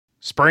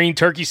Spring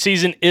turkey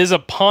season is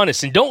upon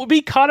us, and don't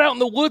be caught out in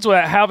the woods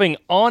without having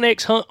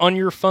onX Hunt on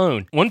your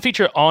phone. One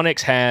feature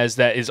onX has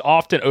that is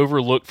often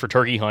overlooked for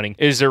turkey hunting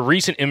is their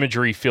recent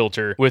imagery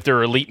filter with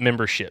their elite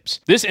memberships.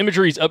 This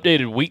imagery is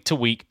updated week to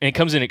week, and it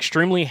comes in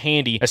extremely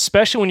handy,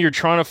 especially when you're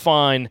trying to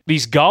find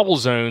these gobble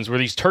zones where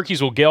these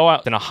turkeys will go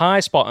out in a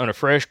high spot on a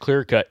fresh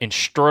clear cut and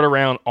strut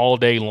around all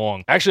day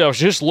long. Actually, I was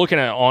just looking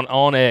at on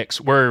onX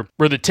where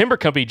the timber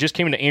company just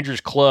came into Andrew's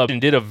club and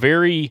did a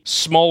very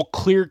small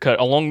clear cut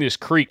along this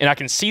creek, and I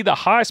can see the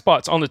high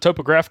spots on the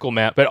topographical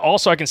map, but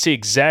also I can see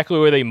exactly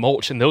where they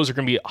mulch, and those are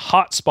going to be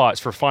hot spots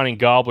for finding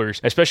gobblers,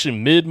 especially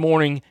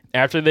mid-morning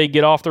after they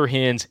get off their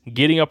hens,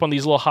 getting up on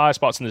these little high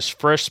spots in this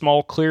fresh,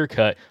 small clear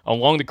cut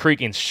along the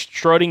creek and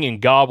strutting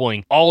and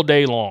gobbling all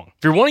day long.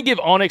 If you want to give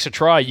onX a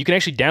try, you can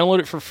actually download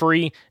it for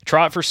free,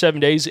 try it for 7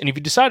 days, and if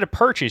you decide to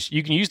purchase,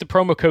 you can use the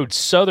promo code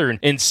SOUTHERN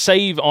and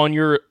save on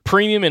your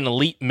premium and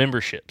elite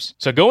memberships.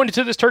 So go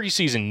into this turkey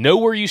season, know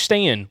where you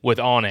stand with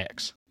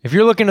onX. If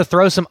you're looking to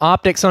throw some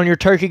optics on your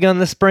turkey gun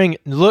this spring,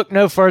 look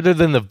no further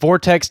than the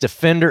Vortex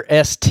Defender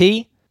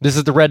ST. This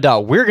is the red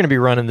dot we're going to be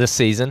running this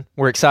season.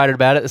 We're excited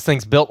about it. This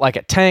thing's built like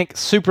a tank,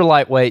 super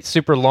lightweight,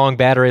 super long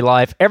battery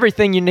life,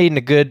 everything you need in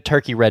a good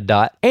turkey red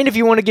dot. And if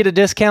you want to get a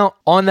discount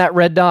on that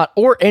red dot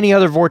or any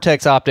other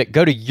Vortex optic,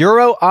 go to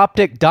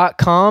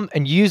eurooptic.com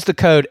and use the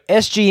code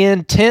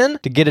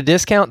SGN10 to get a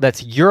discount.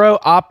 That's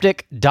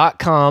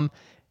eurooptic.com,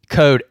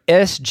 code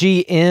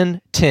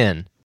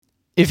SGN10.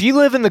 If you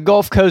live in the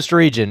Gulf Coast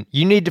region,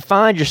 you need to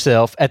find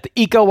yourself at the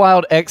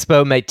EcoWild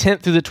Expo May 10th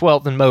through the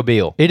 12th in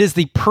Mobile. It is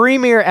the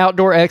premier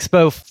outdoor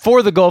expo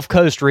for the Gulf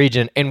Coast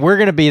region, and we're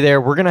going to be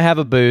there. We're going to have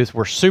a booth.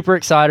 We're super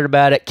excited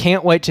about it.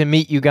 Can't wait to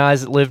meet you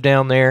guys that live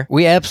down there.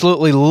 We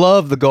absolutely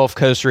love the Gulf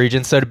Coast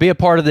region, so to be a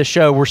part of this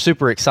show, we're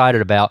super excited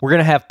about. We're going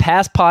to have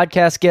past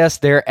podcast guests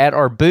there at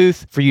our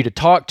booth for you to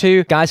talk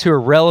to, guys who are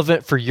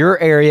relevant for your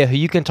area, who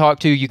you can talk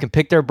to. You can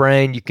pick their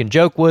brain. You can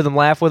joke with them,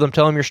 laugh with them,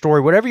 tell them your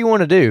story, whatever you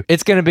want to do.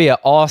 It's going to be an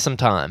awesome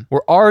time.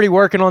 We're already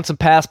working on some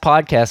past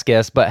podcast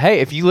guests, but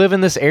hey, if you live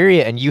in this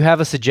area and you have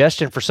a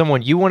suggestion for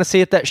someone you want to see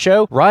at that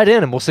show, write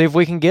in and we'll see if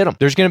we can get them.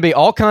 There's going to be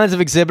all kinds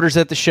of exhibitors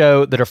at the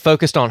show that are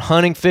focused on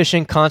hunting,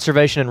 fishing,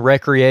 conservation, and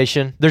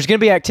recreation. There's going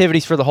to be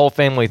activities for the whole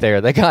family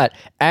there. They got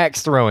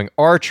axe throwing,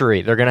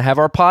 archery. They're going to have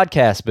our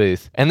podcast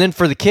booth. And then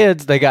for the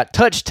kids, they got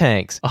touch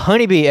tanks, a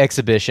honeybee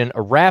exhibition,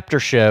 a raptor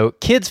show,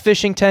 kids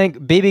fishing tank,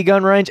 BB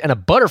gun range, and a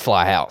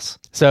butterfly house.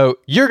 So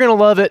you're going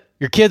to love it.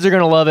 Your kids are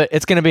going to love it.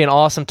 It's going to be an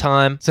awesome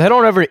time. So head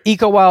on over to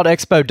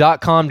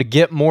ecowildexpo.com to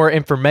get more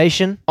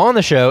information on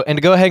the show and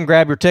to go ahead and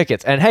grab your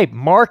tickets. And hey,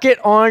 mark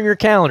it on your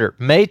calendar.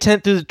 May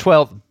 10th through the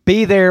 12th.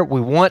 Be there. We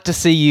want to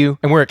see you,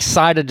 and we're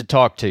excited to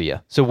talk to you.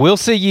 So we'll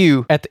see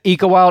you at the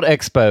EcoWild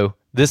Expo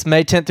this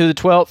May 10th through the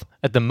 12th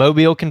at the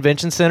Mobile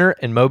Convention Center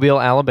in Mobile,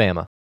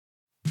 Alabama.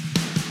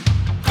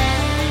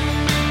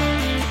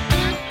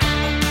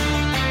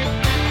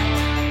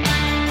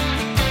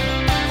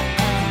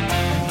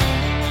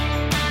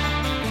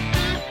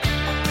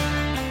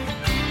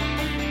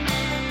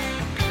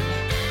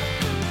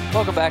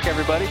 Welcome back,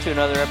 everybody, to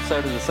another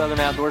episode of the Southern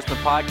Outdoorsman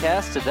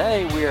Podcast.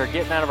 Today, we are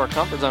getting out of our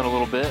comfort zone a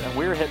little bit, and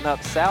we're hitting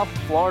up South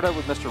Florida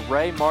with Mr.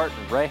 Ray Martin.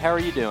 Ray, how are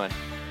you doing?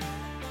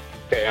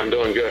 Hey, I'm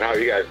doing good. How are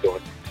you guys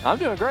doing? I'm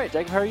doing great.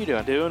 Jacob, how are you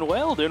doing? Doing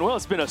well.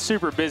 It's been a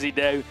super busy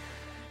day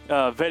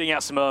vetting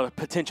out some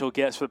potential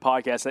guests for the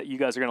podcast that you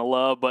guys are going to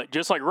love. But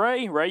just like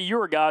Ray, you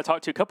were a guy I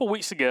talked to a couple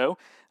weeks ago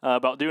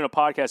about doing a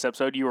podcast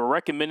episode. You were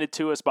recommended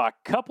to us by a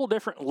couple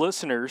different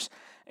listeners.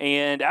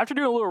 And after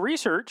doing a little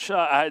research,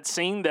 I had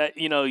seen that,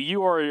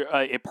 you are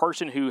a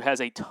person who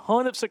has a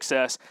ton of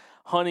success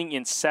hunting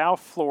in South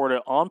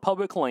Florida on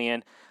public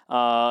land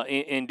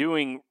and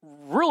doing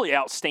really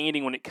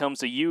outstanding when it comes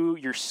to you,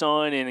 your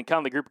son, and kind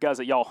of the group of guys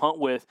that y'all hunt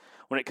with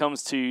when it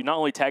comes to not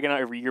only tagging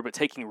out every year, but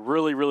taking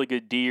really, really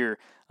good deer,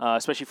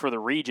 especially for the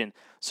region.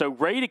 So,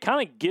 Ray, to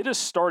kind of get us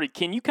started,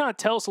 can you kind of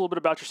tell us a little bit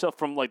about yourself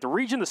from like the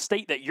region, the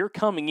state that you're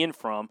coming in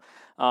from,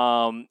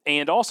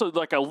 and also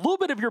like a little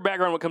bit of your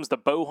background when it comes to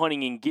bow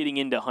hunting and getting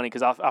into hunting,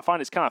 because I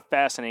find it's kind of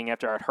fascinating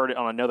after I'd heard it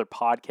on another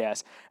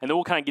podcast. And then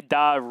we'll kind of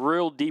dive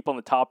real deep on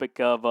the topic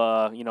of,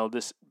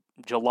 this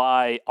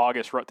July,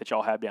 August rut that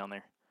y'all have down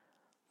there.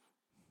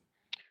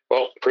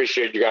 Well,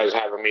 appreciate you guys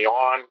having me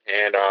on,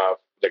 and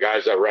the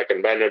guys that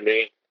recommended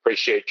me,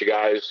 appreciate you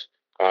guys.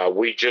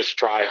 We just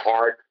try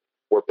hard.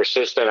 We're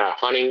persistent at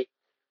hunting.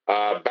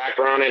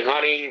 Background in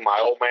hunting,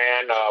 my old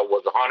man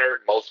was a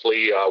hunter,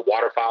 mostly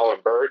waterfowl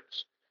and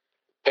birds.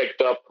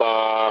 Picked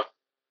up,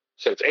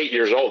 since 8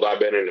 years old, I've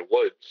been in the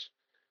woods.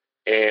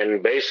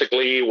 And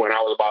basically, when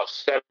I was about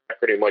 7, I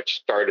pretty much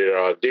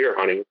started deer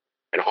hunting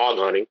and hog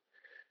hunting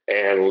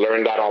and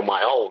learned that on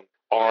my own.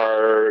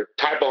 Our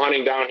type of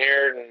hunting down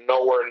here,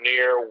 nowhere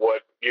near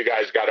what you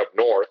guys got up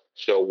north.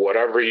 So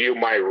whatever you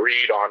might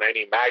read on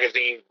any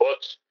magazines,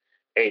 books,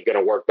 ain't going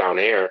to work down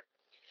here.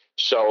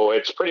 So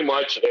it's pretty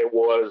much, it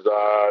was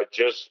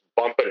just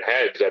bumping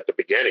heads at the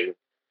beginning,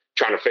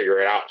 trying to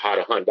figure out how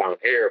to hunt down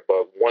here.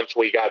 But once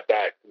we got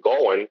that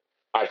going,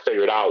 I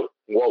figured out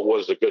what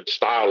was a good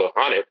style to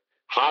hunt it,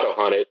 how to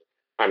hunt it.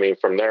 I mean,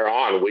 from there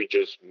on, we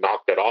just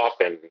knocked it off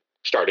and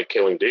started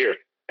killing deer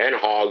and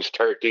hogs,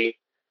 turkey.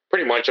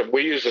 Pretty much,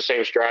 we use the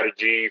same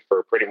strategy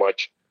for pretty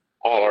much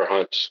all our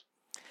hunts.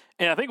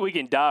 And I think we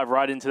can dive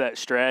right into that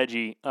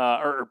strategy,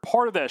 or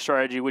part of that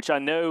strategy, which I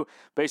know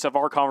based off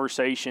our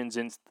conversations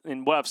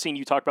and what I've seen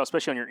you talk about,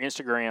 especially on your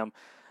Instagram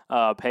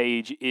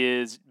page,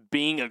 is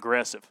being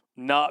aggressive,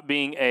 not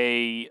being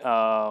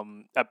not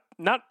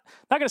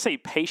going to say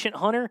patient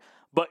hunter,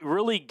 but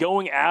really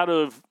going out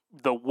of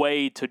the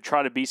way to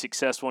try to be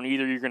successful. And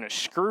either you're going to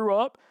screw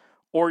up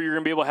or you're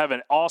going to be able to have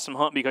an awesome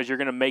hunt because you're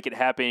going to make it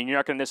happen and you're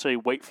not going to necessarily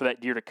wait for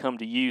that deer to come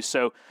to you.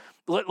 So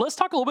let's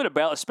talk a little bit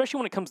about, especially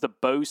when it comes to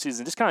bow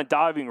season, just kind of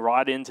diving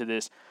right into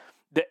this,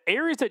 the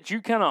areas that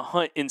you kind of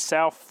hunt in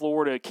South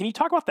Florida. Can you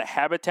talk about the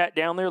habitat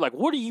down there? Like,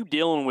 what are you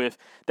dealing with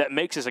that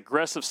makes this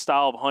aggressive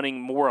style of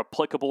hunting more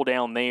applicable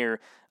down there,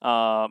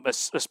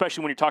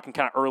 especially when you're talking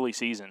kind of early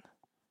season?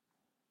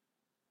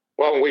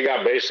 Well, we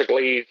got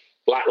basically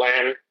flat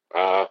land.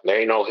 There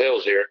ain't no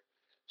hills here.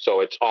 So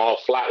it's all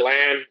flat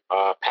land,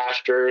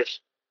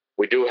 pastures.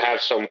 We do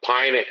have some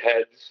pine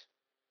heads,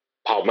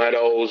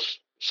 palmettos,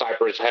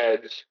 cypress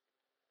heads.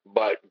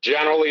 But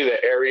generally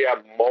the area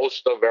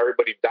most of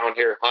everybody down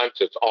here hunts,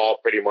 it's all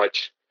pretty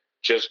much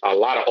just a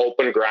lot of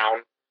open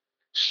ground.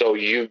 So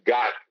you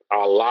got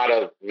a lot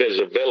of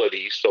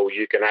visibility. So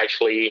you can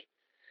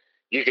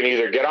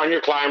either get on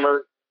your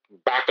climber,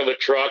 back of the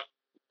truck,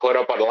 put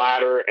up a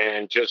ladder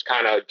and just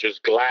kind of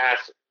just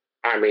glass,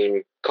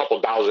 couple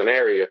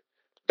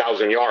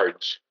thousand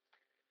yards.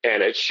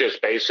 And it's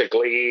just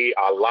basically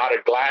a lot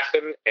of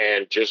glassing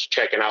and just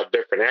checking out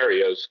different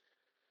areas,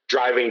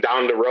 driving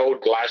down the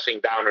road,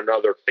 glassing down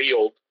another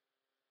field.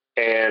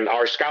 And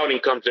our scouting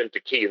comes into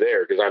key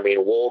there because,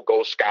 we'll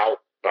go scout.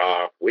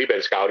 We've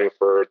been scouting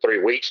for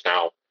 3 weeks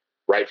now,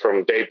 right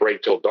from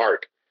daybreak till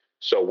dark.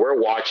 So we're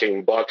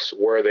watching bucks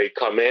where they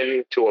come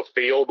into a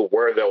field,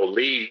 where they'll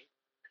leave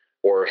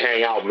or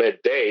hang out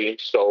midday.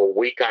 So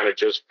we kind of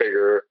just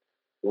figure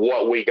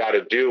what we got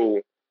to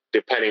do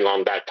depending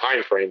on that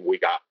time frame we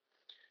got.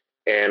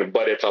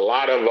 But it's a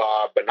lot of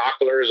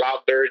binoculars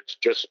out there. It's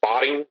just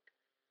spotting.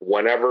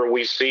 Whenever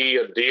we see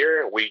a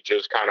deer, we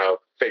just kind of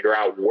figure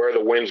out where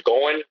the wind's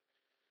going.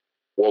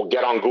 We'll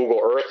get on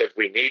Google Earth if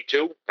we need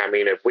to.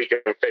 If we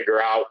can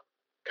figure out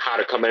how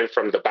to come in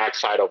from the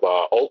backside of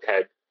a oak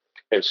head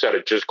instead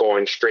of just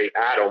going straight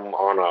at them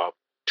on a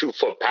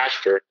 2-foot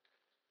pasture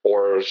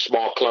or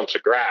small clumps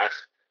of grass,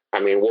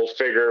 we'll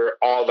figure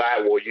all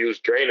that. We'll use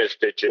drainage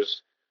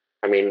ditches.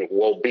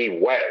 We'll be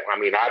wet.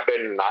 I've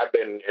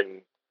been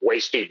in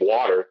waist deep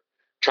water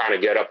trying to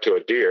get up to a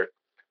deer,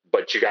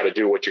 but you got to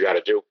do what you got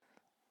to do.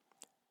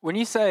 When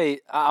you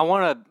say, I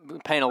want to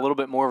paint a little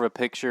bit more of a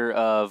picture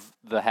of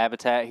the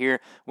habitat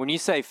here. When you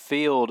say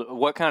field,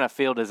 what kind of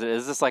field is it?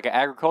 Is this like an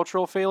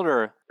agricultural field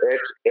or?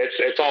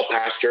 It's all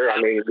pasture.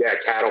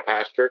 Cattle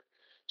pasture.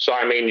 So,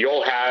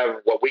 you'll have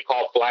what we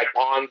call flag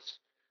ponds.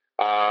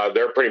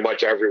 They're pretty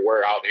much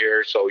everywhere out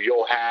here. So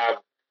you'll have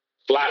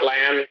flat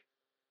land,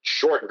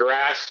 short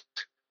grass,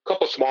 a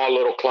couple small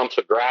little clumps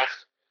of grass.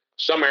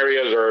 Some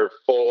areas are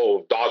full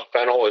of dog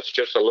fennel. It's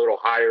just a little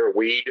higher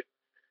weed.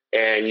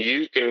 And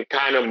you can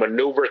kind of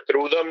maneuver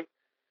through them.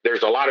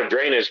 There's a lot of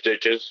drainage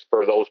ditches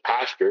for those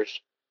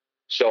pastures.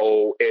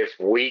 So if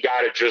we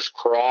got to just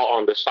crawl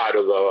on the side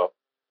of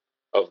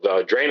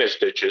the drainage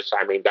ditches,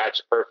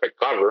 that's perfect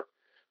cover,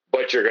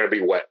 but you're going to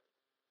be wet.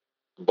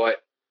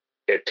 But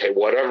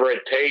whatever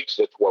it takes,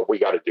 it's what we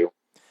got to do.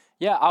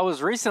 Yeah, I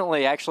was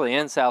recently actually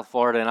in South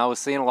Florida, and I was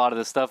seeing a lot of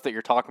the stuff that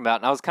you're talking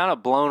about, and I was kind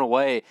of blown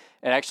away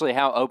at actually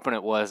how open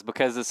it was,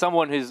 because as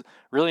someone who's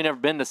really never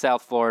been to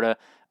South Florida,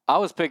 I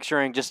was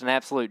picturing just an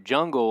absolute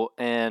jungle,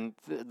 and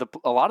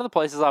a lot of the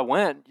places I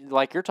went,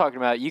 like you're talking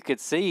about, you could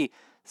see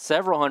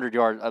several hundred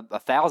yards,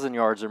 1,000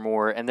 yards or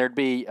more, and there'd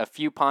be a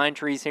few pine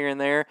trees here and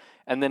there,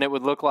 and then it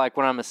would look like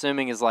what I'm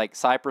assuming is like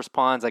cypress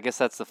ponds. I guess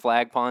that's the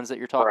flag ponds that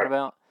you're talking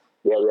about.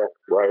 Yeah,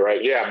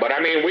 right. Yeah, but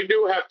we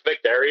do have thick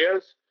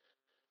areas,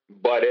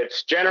 but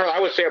it's general. I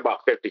would say about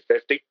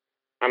 50-50.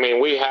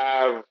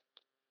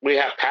 We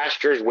have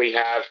pastures, we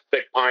have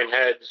thick pine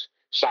heads,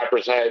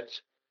 cypress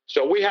heads.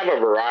 So we have a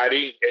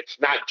variety. It's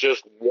not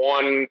just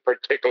one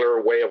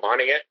particular way of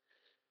hunting it.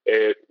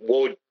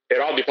 It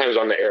all depends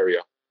on the area.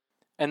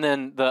 And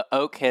then the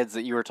oak heads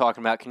that you were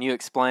talking about, can you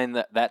explain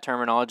that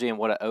terminology and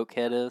what an oak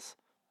head is?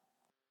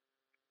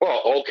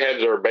 Well, oak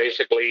heads are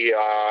basically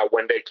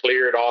when they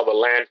cleared all the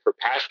land for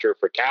pasture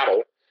for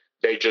cattle,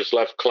 they just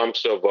left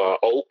clumps of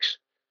oaks.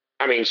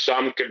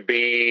 Some could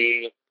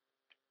be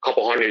a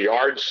couple hundred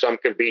yards. Some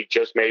could be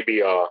just maybe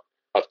a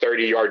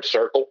 30-yard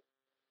circle.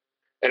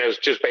 And it was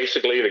just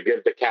basically to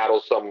give the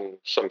cattle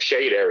some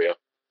shade area.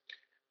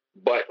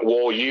 But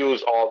we'll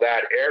use all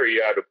that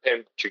area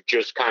to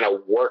just kind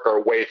of work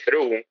our way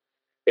through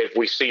if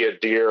we see a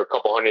deer a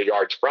couple hundred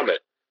yards from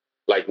it.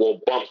 Like we'll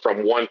bump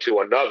from one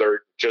to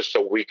another just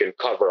so we can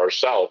cover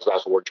ourselves.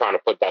 That's what we're trying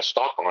to put that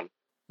stalk on.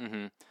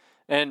 Mm-hmm.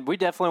 And we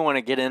definitely want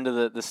to get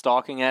into the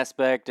stalking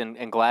aspect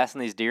and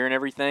glassing these deer and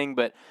everything.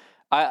 But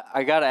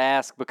I got to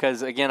ask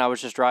because, again, I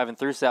was just driving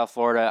through South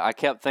Florida. I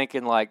kept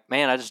thinking, like,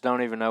 man, I just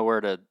don't even know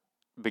where to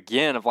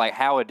begin of, like,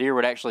 how a deer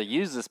would actually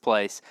use this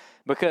place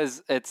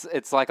because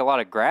it's like a lot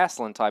of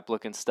grassland type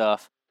looking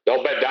stuff.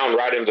 They'll bed down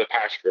right into the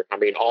pasture. I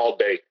mean, all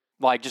day.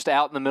 Like, just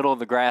out in the middle of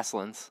the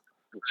grasslands.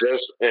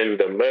 Just in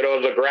the middle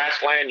of the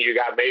grassland, you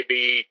got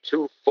maybe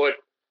 2-foot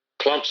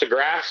clumps of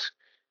grass,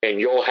 and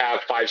you'll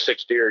have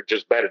 5-6 deer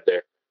just bedded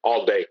there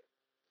all day.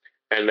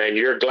 And then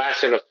you're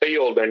glassing a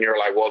field, and you're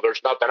like, well,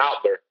 there's nothing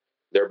out there.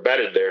 They're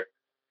bedded there.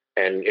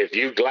 And if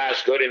you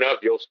glass good enough,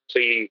 you'll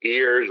see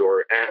ears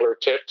or antler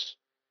tips.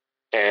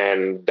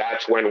 And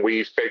that's when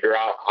we figure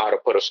out how to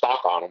put a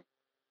stalk on them.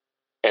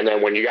 And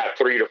then when you got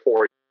 3 to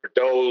 4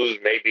 does,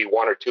 maybe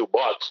 1 or 2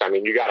 bucks, I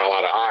mean, you got a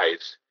lot of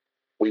eyes.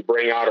 We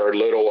bring out our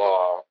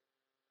little,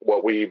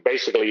 what we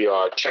basically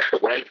check the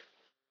wind,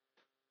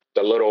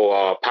 the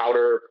little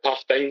powder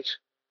puff things,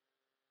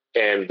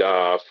 and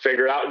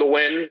figure out the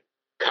wind,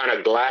 kind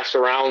of glass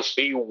around,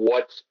 see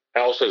what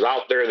else is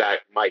out there that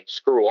might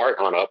screw our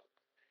hunt up.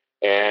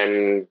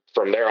 And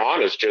from there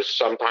on, it's just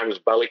sometimes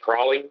belly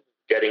crawling,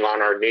 getting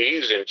on our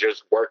knees and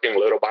just working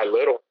little by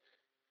little.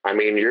 I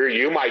mean,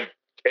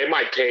 it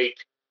might take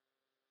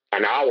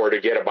an hour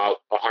to get about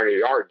 100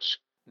 yards.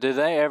 Do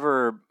they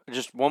ever,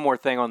 just one more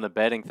thing on the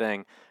bedding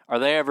thing, are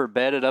they ever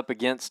bedded up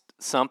against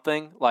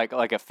something like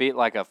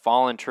a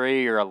fallen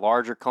tree or a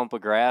larger clump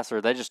of grass, or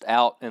are they just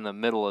out in the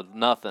middle of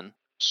nothing?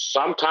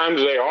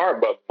 Sometimes they are,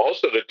 but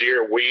most of the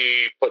deer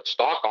we put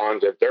stalk on,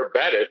 if they're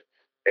bedded,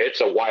 it's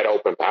a wide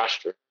open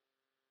pasture.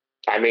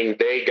 I mean,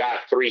 they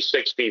got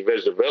 360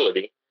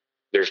 visibility.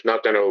 There's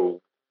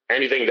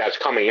anything that's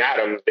coming at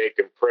them, they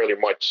can pretty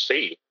much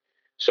see.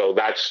 So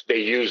they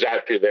use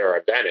that to their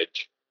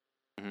advantage.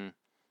 Mm-hmm.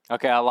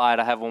 Okay, I lied.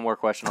 I have one more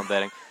question on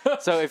bedding.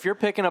 So if you're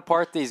picking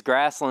apart these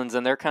grasslands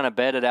and they're kind of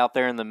bedded out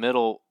there in the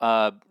middle,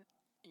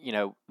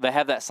 they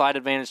have that side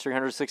advantage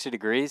 360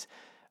 degrees,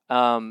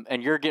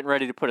 and you're getting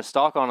ready to put a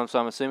stalk on them, so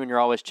I'm assuming you're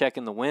always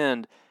checking the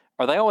wind.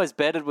 Are they always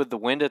bedded with the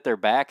wind at their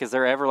back? Is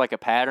there ever like a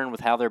pattern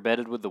with how they're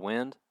bedded with the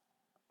wind?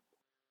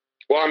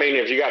 Well, I mean,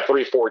 if you got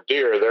 3-4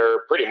 deer, they're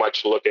pretty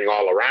much looking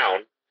all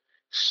around.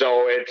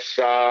 So it's,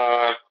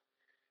 they're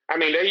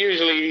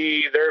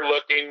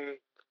looking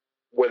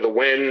with the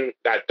wind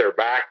at their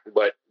back,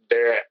 but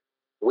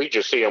we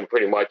just see them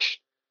pretty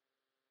much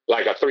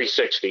like a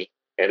 360,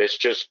 and it's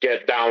just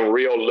get down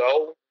real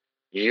low,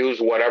 use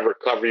whatever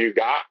cover you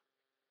got.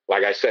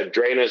 Like I said,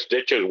 drainage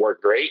ditches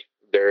work great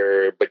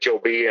there, but you'll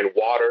be in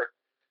water.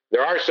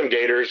 There are some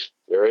gators.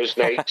 There is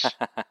snakes.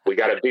 we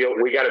got to deal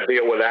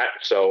with that.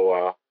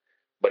 So,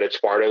 but it's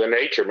part of the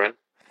nature, man.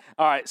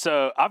 All right.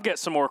 So I've got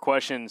some more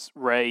questions,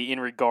 Ray, in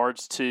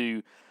regards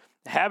to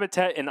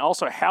habitat and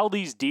also how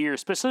these deer,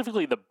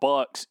 specifically the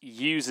bucks,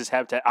 use this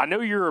habitat. I know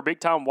you're a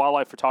big-time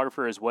wildlife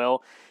photographer as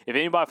well. If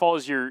anybody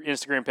follows your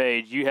Instagram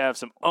page, you have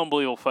some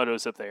unbelievable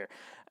photos up there.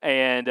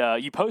 And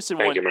you posted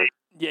one. Thank you, man.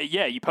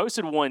 Yeah, you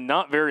posted one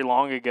not very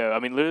long ago. I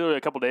mean, literally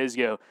a couple days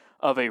ago,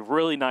 of a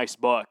really nice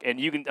buck. And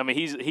you can, I mean,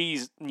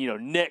 he's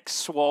neck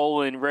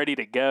swollen, ready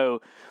to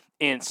go.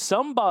 And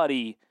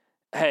somebody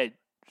had,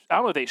 I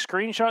don't know if they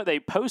screenshot, they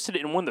posted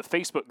it in one of the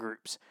Facebook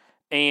groups.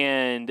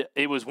 And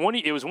it was one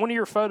of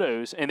your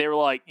photos, and they were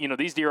like,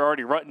 these deer are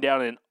already rutting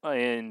down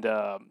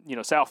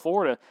in South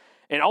Florida,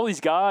 and all these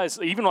guys,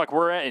 even like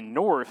we're at in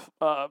North,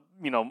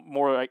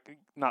 more like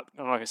I'm not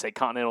gonna say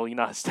continental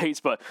United States,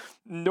 but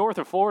north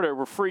of Florida,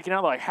 were freaking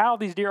out like, how are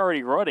these deer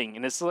already rutting?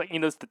 And it's like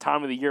it's the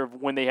time of the year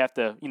when they have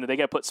to they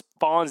got to put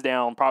spawns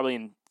down probably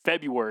in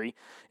February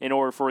in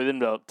order for them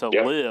to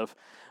live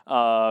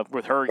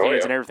with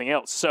hurricanes and everything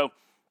else. So,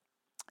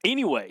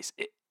 anyways.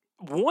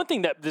 One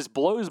thing that just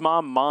blows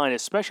my mind,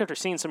 especially after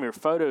seeing some of your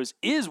photos,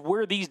 is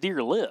where these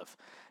deer live.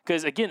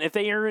 Because, again, if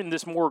they are in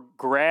this more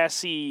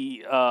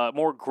grassy,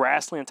 more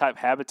grassland type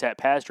habitat,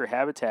 pasture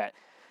habitat,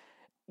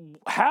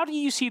 how do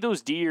you see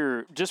those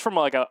deer, just from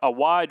like a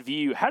wide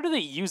view, how do they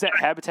use that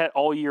habitat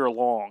all year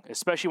long,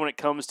 especially when it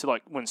comes to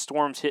like when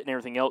storms hit and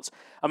everything else?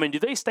 I mean, do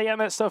they stay on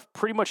that stuff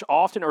pretty much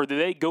often, or do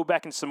they go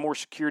back in some more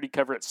security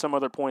cover at some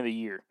other point of the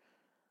year?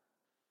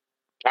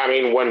 I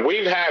mean,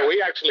 we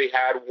actually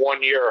had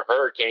 1 year a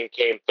hurricane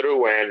came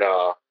through, and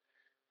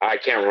I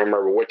can't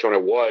remember which one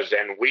it was,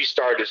 and we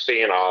started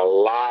seeing a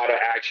lot of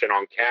action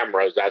on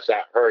cameras as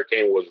that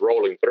hurricane was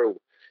rolling through,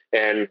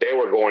 and they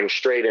were going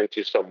straight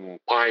into some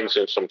pines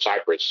and some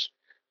cypress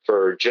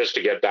just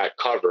to get that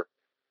cover.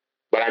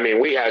 But I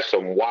mean, we had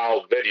some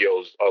wild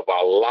videos of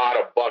a lot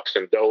of bucks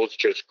and does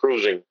just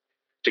cruising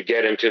to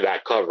get into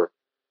that cover.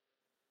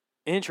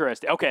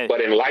 Interesting. Okay. But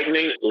in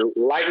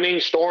lightning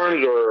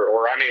storms,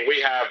 or I mean,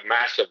 we have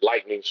massive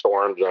lightning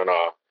storms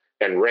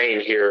and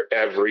rain here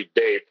every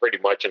day, pretty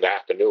much in the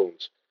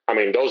afternoons. I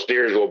mean, those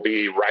deers will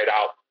be right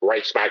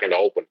smack in the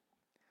open.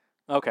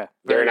 Okay.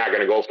 They're not going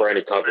to go for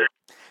any cover.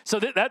 So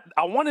that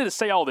I wanted to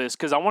say all this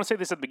because I want to say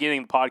this at the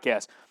beginning of the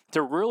podcast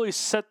to really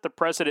set the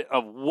precedent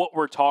of what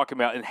we're talking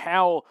about and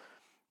how,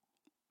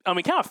 I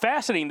mean, kind of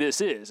fascinating this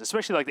is,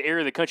 especially like the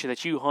area of the country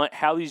that you hunt,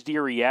 how these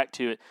deer react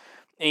to it.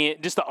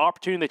 and just the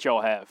opportunity that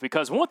y'all have.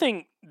 Because one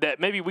thing that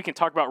maybe we can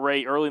talk about,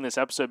 Ray, early in this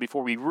episode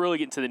before we really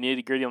get into the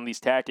nitty-gritty on these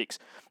tactics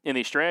and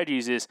these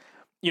strategies is,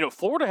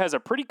 Florida has a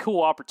pretty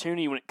cool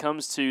opportunity when it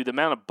comes to the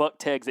amount of buck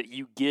tags that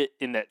you get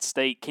in that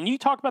state. Can you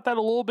talk about that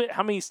a little bit?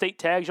 How many state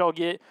tags y'all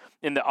get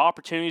and the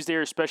opportunities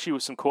there, especially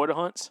with some quota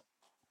hunts?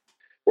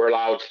 We're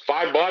allowed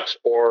 $5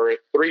 or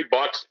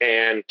 $3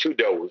 and 2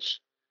 does.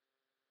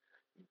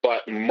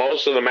 But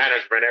most of the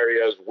management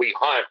areas we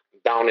hunt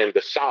down in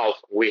the south,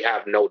 we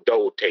have no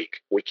doe take.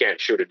 We can't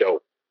shoot a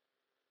doe.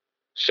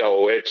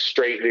 So it's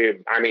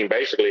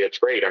basically it's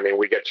great.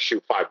 We get to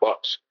shoot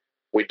 $5.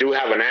 We do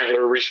have an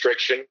antler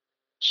restriction.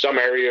 Some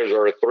areas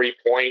are 3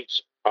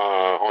 points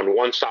on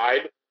one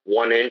side,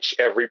 1 inch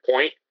every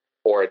point,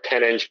 or a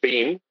 10-inch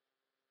beam.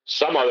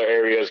 Some other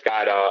areas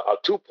got a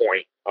 2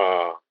 point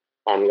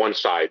on one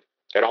side.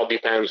 It all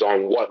depends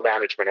on what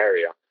management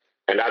area.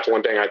 And that's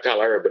one thing I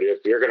tell everybody. If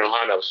you're going to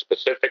hunt a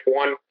specific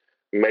one,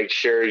 make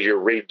sure you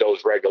read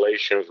those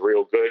regulations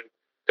real good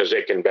because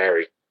it can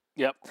vary.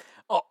 Yep.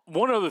 Oh,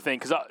 one other thing,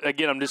 because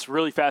again, I'm just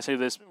really fascinated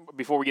with this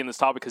before we get in this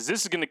topic, because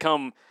this is going to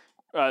come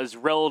as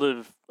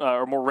relative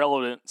or more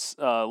relevance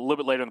a little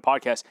bit later in the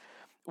podcast.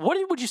 What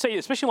would you say,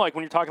 especially like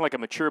when you're talking like a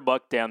mature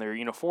buck down there,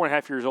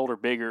 4.5 years old or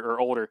bigger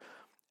or older,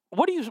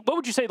 what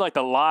would you say like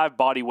the live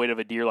body weight of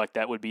a deer like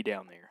that would be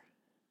down there?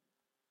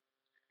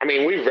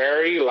 We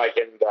vary. Like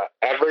in the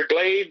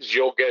Everglades,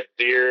 you'll get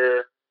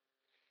deer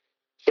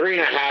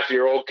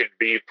 3.5-year-old could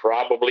be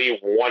probably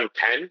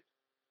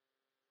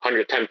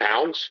 110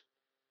 pounds.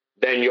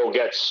 Then you'll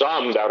get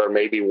some that are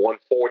maybe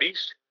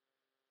 140s.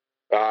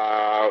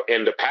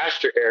 In the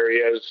pasture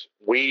areas,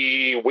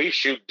 we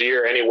shoot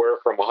deer anywhere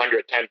from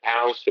 110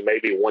 pounds to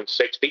maybe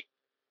 160.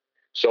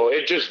 So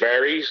it just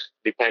varies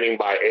depending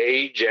by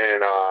age.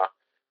 And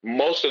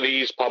most of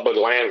these public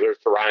lands are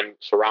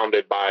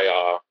surrounded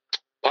by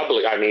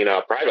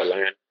private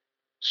land.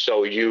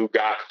 So you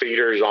got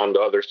feeders on the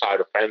other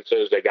side of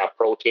fences. They got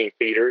protein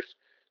feeders.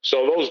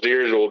 So those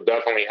deers will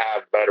definitely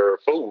have better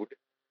food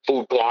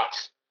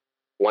plots.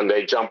 When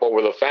they jump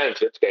over the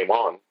fence, it's game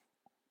on.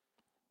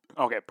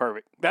 Okay,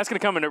 perfect. That's going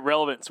to come into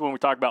relevance when we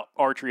talk about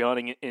archery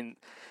hunting and,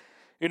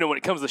 when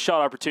it comes to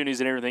shot opportunities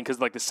and everything, because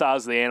like the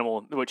size of the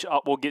animal, which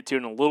we'll get to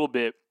in a little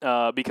bit,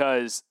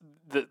 because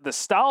the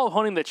style of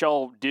hunting that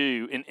y'all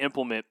do and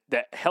implement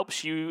that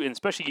helps you, and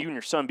especially you and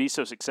your son, be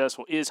so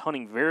successful is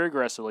hunting very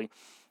aggressively.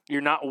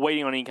 You're not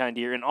waiting on any kind of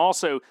deer. And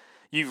also,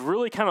 you've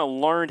really kind of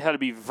learned how to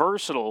be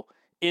versatile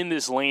in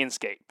this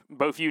landscape,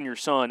 both you and your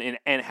son,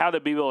 and how to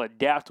be able to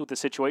adapt with the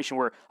situation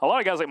where a lot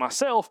of guys like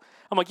myself,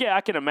 I'm like, yeah,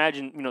 I can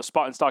imagine,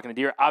 spotting and stalking a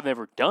deer. I've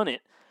never done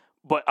it,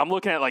 but I'm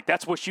looking at like,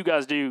 that's what you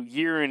guys do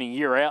year in and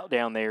year out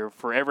down there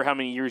for ever how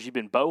many years you've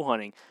been bow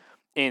hunting,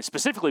 and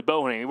specifically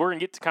bow hunting. We're going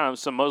to get to kind of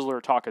some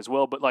muzzleloader talk as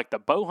well, but like the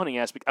bow hunting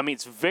aspect,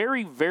 it's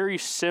very, very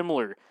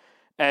similar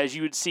as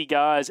you would see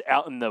guys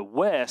out in the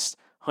West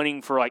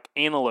hunting for like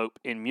antelope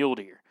and mule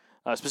deer.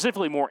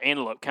 Specifically more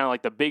antelope, kind of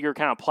like the bigger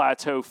kind of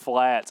plateau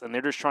flats, and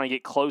they're just trying to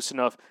get close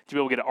enough to be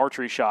able to get an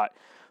archery shot.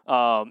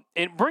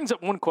 It brings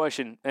up one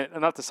question, and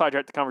not to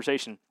sidetrack the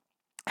conversation.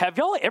 Have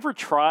y'all ever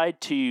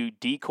tried to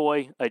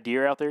decoy a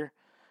deer out there?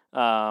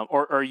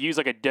 Or use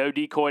like a doe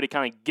decoy to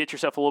kind of get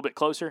yourself a little bit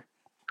closer?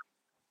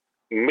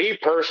 Me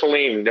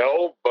personally,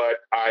 no, but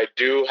I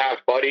do have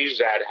buddies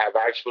that have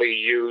actually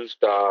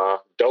used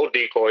doe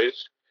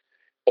decoys,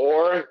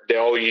 or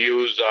they'll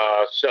use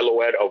a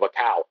silhouette of a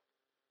cow.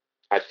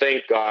 I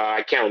think,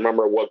 I can't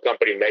remember what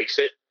company makes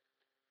it,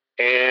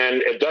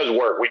 and it does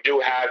work. We do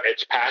have,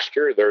 it's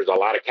pasture. There's a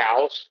lot of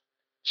cows.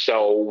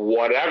 So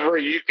whatever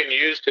you can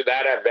use to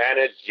that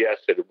advantage, yes,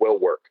 it will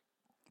work.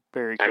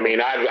 Very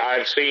cool.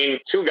 I've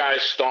seen 2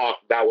 guys stalk.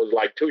 That was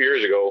like 2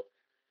 years ago.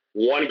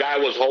 One guy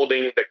was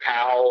holding the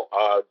cow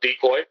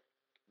decoy,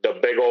 the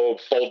big old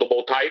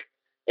foldable type,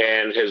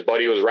 and his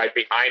buddy was right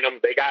behind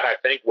him. They got, I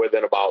think,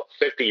 within about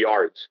 50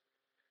 yards.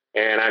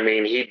 And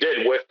he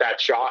did whiff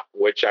that shot,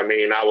 which I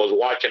was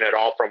watching it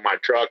all from my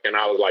truck, and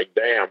I was like,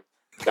 "Damn,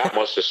 that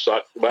must have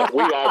sucked." But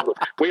we all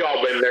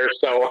been there,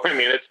 so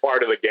it's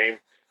part of the game.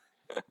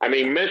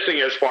 Missing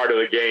is part of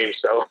the game.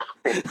 So,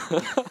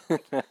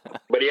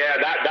 but yeah,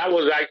 that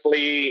was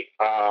actually,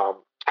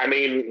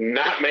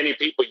 not many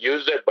people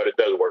use it, but it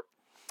does work.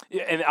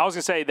 Yeah, and I was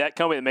gonna say that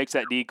company that makes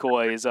that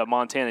decoy is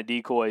Montana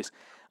Decoys.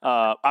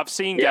 I've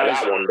seen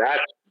guys. That one.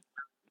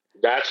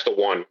 That's the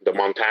one, the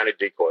Montana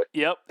decoy.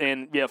 Yep,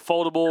 and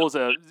foldable is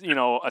a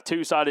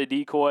 2-sided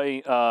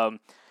decoy.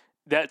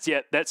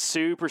 That's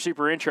super,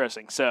 super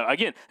interesting. So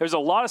again, there's a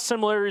lot of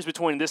similarities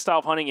between this style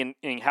of hunting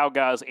and how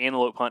guys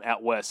antelope hunt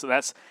out west. So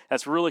that's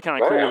really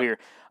kind of cool here.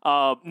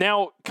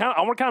 Now,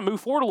 I want to kind of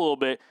move forward a little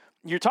bit.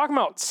 You're talking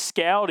about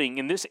scouting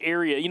in this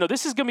area.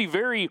 This is going to be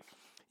very.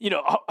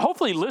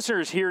 Hopefully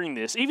listeners hearing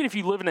this, even if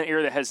you live in an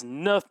area that has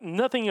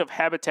nothing of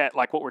habitat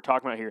like what we're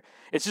talking about here,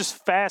 it's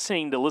just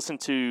fascinating to listen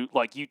to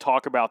like you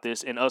talk about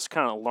this and us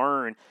kind of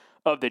learn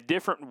of the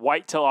different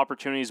whitetail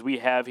opportunities we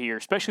have here,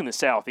 especially in the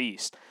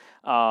Southeast.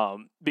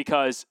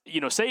 Because,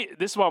 say,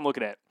 this is what I'm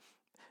looking at.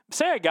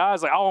 say a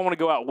guy's like, oh, I want to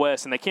go out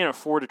west, and they can't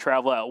afford to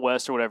travel out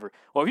west or whatever.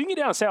 Well, if you can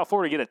get down to South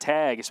Florida to get a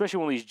tag, especially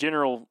one of these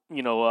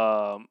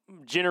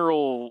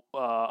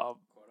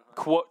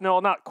no,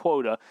 not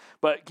quota,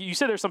 but you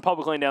said there's some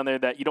public land down there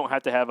that you don't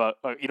have to have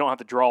you don't have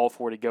to draw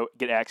for to go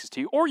get access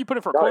to, or you put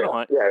it for a quota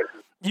hunt. Yeah.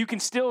 You can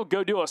still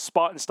go do a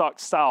spot and stock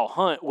style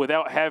hunt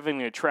without having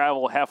to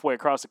travel halfway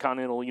across the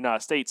continental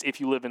United States. If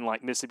you live in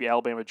like Mississippi,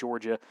 Alabama,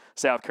 Georgia,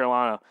 South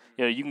Carolina,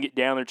 you can get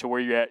down there to where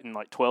you're at in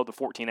like 12 to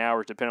 14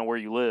 hours, depending on where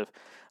you live.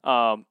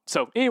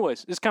 So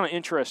anyways, it's kind of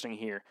interesting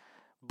here,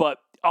 but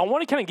I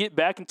want to kind of get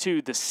back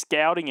into the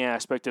scouting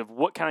aspect of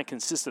what kind of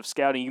consists of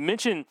scouting. You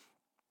mentioned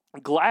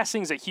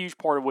glassing is a huge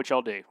part of what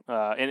y'all do,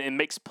 and it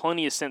makes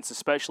plenty of sense,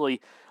 especially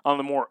on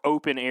the more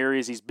open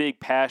areas, these big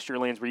pasture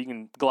lands where you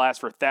can glass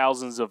for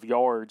thousands of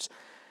yards.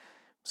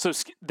 So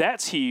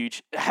that's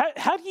huge.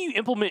 How do you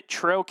implement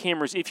trail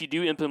cameras, if you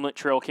do implement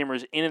trail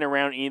cameras, in and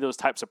around any of those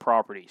types of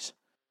properties?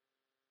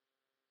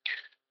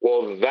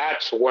 Well,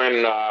 that's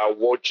when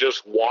we'll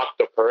just walk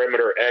the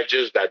perimeter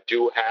edges that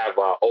do have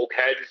oak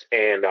heads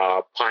and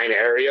pine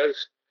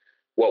areas.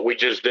 What we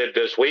just did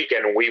this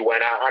weekend, we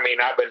went out. I mean,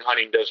 I've been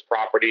hunting this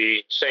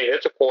property. Say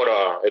it's a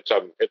quota.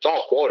 It's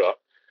all quota,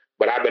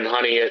 but I've been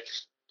hunting it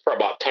for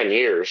about 10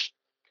 years.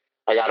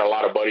 I got a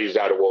lot of buddies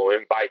that will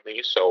invite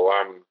me, so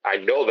I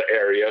know the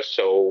area.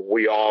 So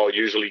we all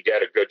usually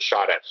get a good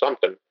shot at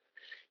something.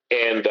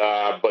 And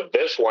but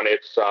this one,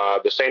 it's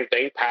the same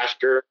thing: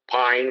 pasture,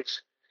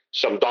 pines,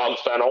 some dog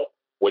fennel,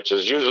 which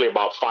is usually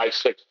about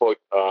 5-6 foot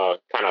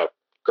kind of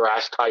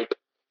grass type,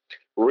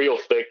 real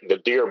thick. The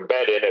deer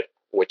bed in it,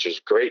 which is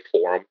great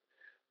for them.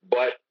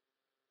 But,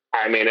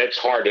 I mean, it's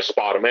hard to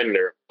spot them in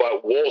there.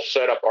 But we'll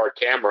set up our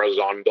cameras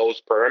on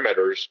those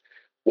perimeters.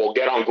 We'll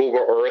get on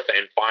Google Earth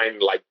and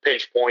find, like,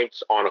 pinch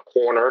points on a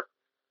corner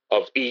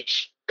of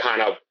each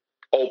kind of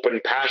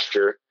open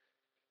pasture.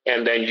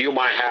 And then you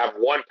might have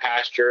one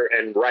pasture,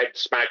 and right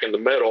smack in the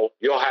middle,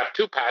 you'll have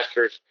two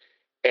pastures,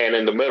 and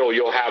in the middle,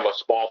 you'll have a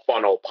small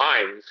funnel of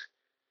pines.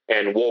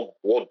 And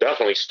we'll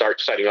definitely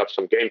start setting up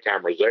some game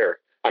cameras there.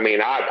 I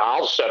mean,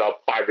 I'll set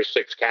up 5 or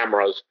 6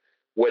 cameras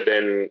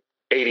within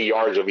 80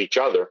 yards of each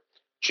other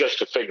just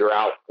to figure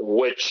out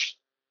which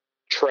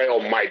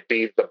trail might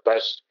be the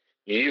best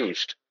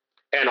used.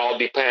 And all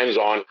depends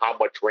on how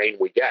much rain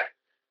we get.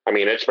 I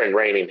mean, it's been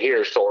raining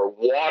here, so our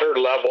water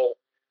level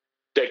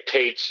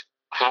dictates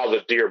how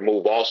the deer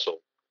move also.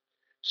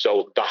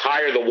 So the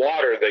higher the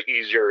water, the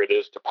easier it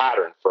is to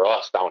pattern for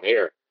us down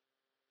here.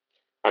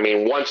 I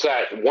mean, once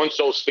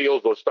those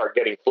fields will start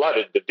getting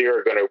flooded, the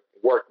deer are going to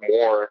work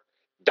more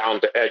down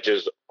the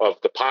edges of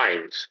the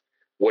pines,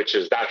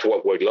 that's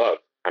what we love.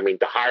 I mean,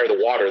 the higher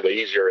the water, the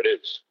easier it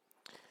is.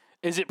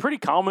 Is it pretty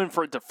common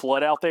for it to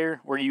flood out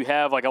there where you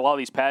have like a lot of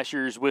these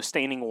pastures with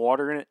standing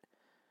water in it?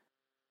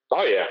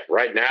 Oh, yeah.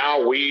 Right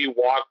now, we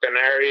walked an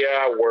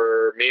area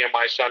where me and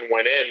my son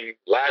went in.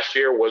 Last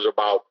year was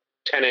about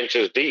 10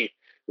 inches deep.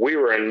 We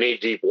were in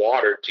knee-deep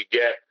water to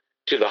get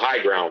to the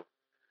high ground.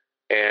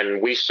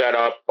 And we set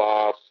up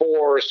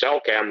 4 cell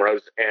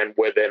cameras, and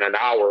within an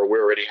hour, we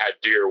already had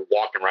deer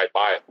walking right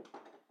by it.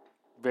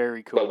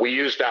 Very cool. But we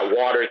use that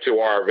water to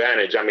our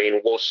advantage. I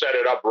mean, we'll set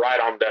it up right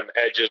on them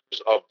edges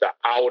of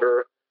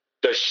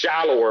the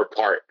shallower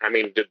part. I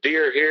mean, the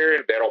deer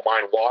here, they don't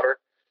mind water.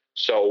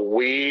 So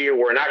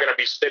we're not going to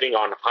be sitting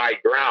on high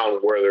ground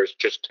where there's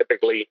just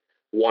typically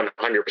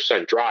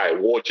 100% dry.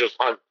 We'll just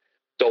hunt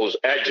those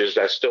edges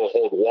that still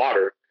hold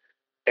water,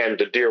 and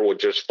the deer will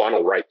just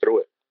funnel right through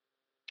it.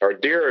 Our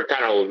deer are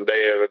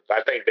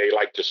I think they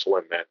like to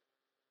swim, man.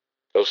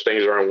 Those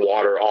things are in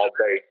water all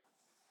day.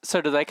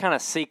 So do they kind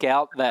of seek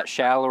out that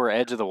shallower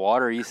edge of the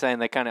water? Are you saying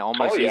they kind of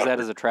almost use that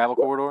as a travel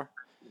corridor?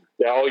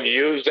 They'll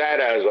use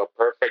that as a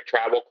perfect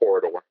travel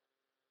corridor.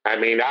 I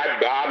mean,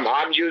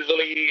 I'm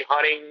usually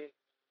hunting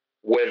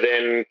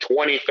within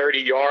 20, 30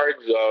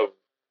 yards of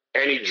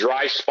any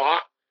dry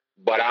spot,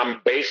 but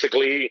I'm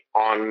basically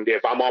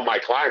if I'm on my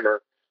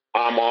climber,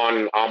 I'm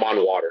on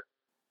water.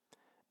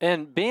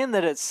 And being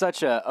that it's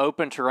such a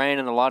open terrain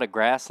and a lot of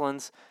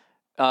grasslands,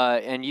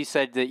 and you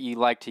said that you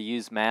like to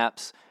use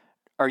maps,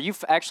 are you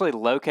actually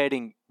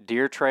locating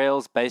deer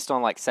trails based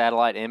on like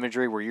satellite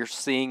imagery where you're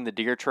seeing the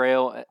deer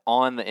trail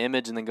on the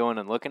image and then going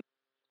and looking?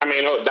 I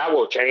mean, that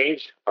will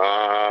change.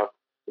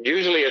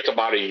 Usually it's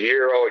about a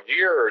year or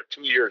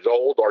 2 years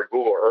old, or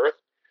Google Earth,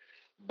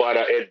 but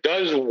it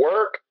does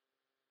work.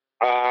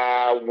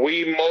 I'll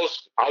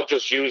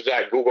just use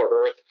that Google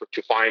Earth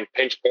to find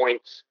pinch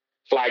points,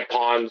 flag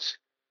ponds,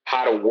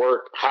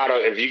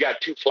 if you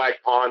got 2 flag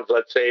ponds,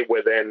 let's say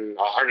within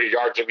 100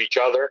 yards of each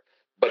other,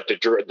 but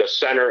the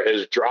center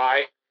is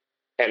dry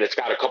and it's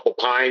got a couple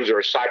pines or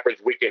a cypress,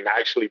 we can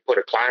actually put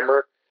a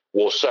climber.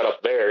 We'll set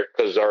up there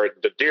because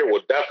the deer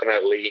will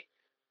definitely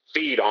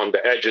feed on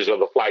the edges of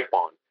the flag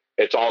pond.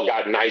 It's all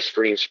got nice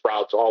green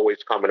sprouts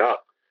always coming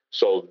up.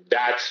 So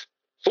that's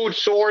food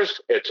source.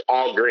 It's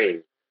all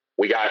green.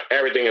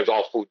 Everything is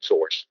all food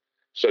source.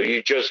 So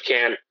you just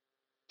can't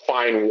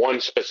find one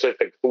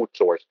specific food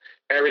source.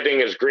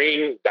 Everything is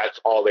green. That's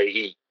all they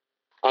eat.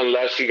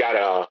 Unless you got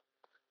a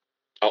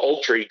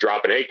oak tree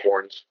dropping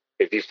acorns,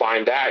 If you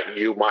find that,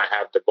 you might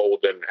have the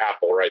golden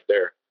apple right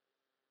there.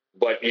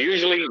 But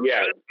usually,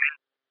 on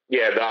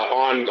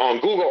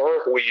Google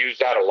Earth, we use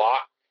that a lot.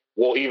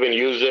 We'll even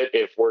use it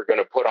if we're going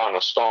to put on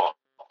a stalk.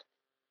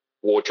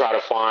 We'll try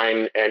to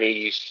find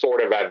any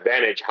sort of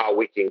advantage how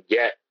we can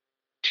get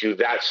to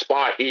that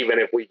spot, even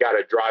if we got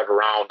to drive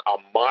around a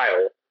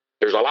mile.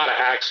 There's a lot of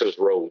access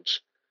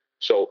roads.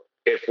 So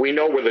if we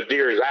know where the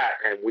deer is at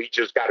and we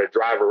just got to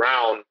drive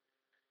around,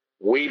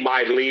 we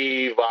might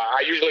leave.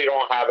 I usually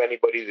don't have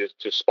anybody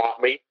to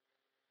spot me.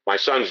 My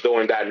son's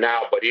doing that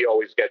now, but he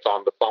always gets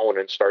on the phone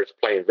and starts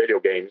playing video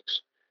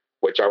games,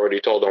 which I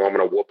already told him I'm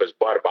going to whoop his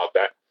butt about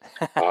that.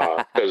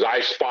 Because I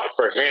spot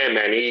for him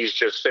and he's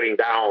just sitting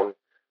down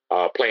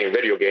playing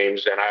video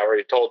games. And I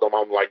already told him,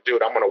 I'm like,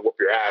 dude, I'm going to whoop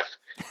your ass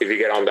if you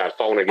get on that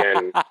phone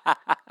again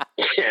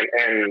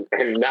and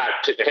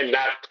not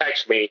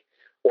text me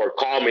or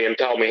call me and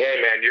tell me,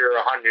 hey, man, you're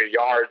 100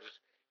 yards,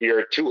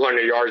 you're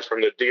 200 yards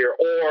from the deer,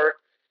 or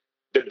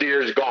the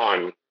deer's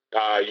gone.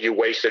 You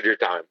wasted your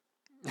time.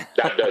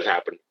 That does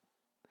happen.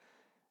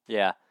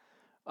 Yeah.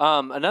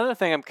 Another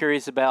thing I'm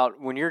curious about,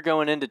 when you're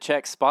going in to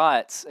check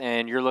spots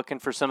and you're looking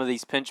for some of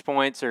these pinch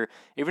points, or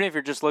even if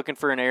you're just looking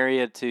for an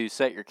area to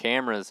set your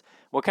cameras,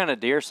 what kind of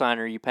deer sign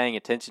are you paying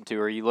attention to?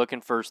 Are you looking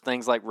for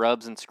things like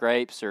rubs and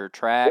scrapes or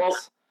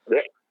tracks?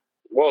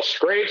 Well,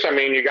 scrapes, I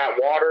mean, you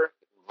got water,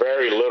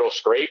 very little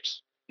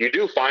scrapes. You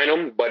do find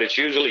them, but it's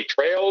usually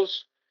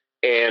trails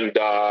and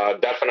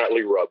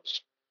definitely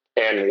rubs.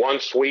 And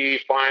once we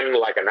find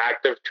like an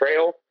active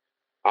trail,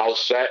 I'll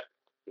set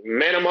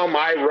minimum.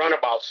 I run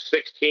about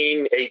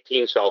 16,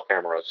 18 cell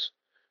cameras.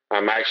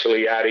 I'm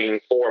actually adding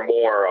 4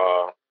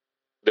 more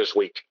this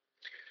week.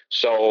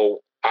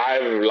 So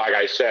like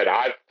I said,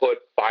 I've put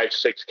 5,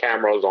 6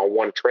 cameras on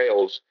one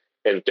trails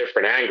in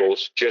different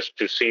angles just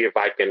to see if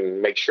I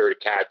can make sure to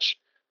catch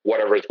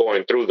whatever's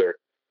going through there.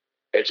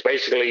 It's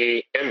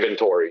basically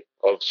inventory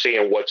of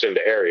seeing what's in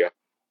the area.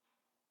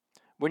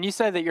 When you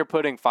say that you're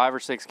putting 5 or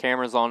 6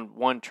 cameras on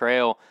one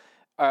trail,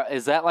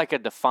 is that like a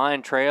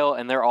defined trail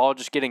and they're all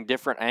just getting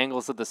different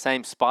angles at the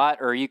same spot,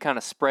 or are you kind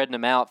of spreading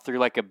them out through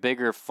like a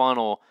bigger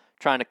funnel,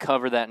 trying to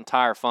cover that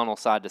entire funnel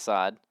side to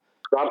side?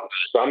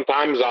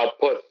 Sometimes I'll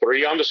put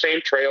 3 on the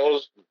same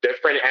trails,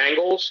 different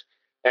angles,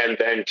 and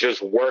then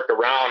just work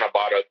around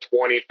about a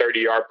 20,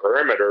 30-yard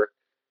perimeter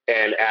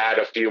and add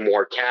a few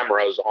more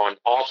cameras on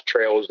off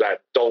trails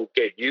that don't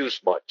get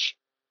used much.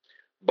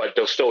 But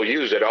they'll still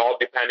use it, all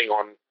depending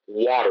on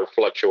water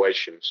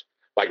fluctuations.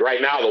 Like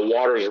right now, the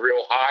water is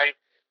real high,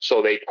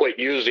 so they quit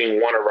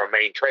using one of our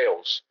main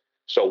trails.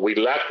 So we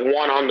left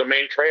one on the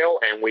main trail,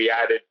 and we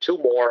added 2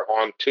 more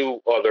on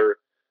 2 other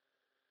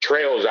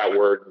trails that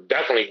were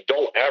definitely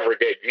don't ever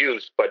get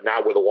used, but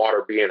now with the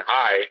water being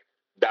high,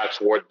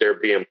 that's what they're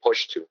being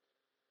pushed to.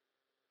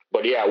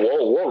 But yeah,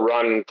 we'll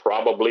run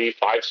probably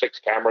 5, 6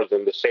 cameras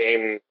in the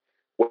same,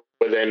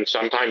 within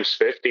sometimes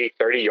 50,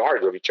 30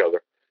 yards of each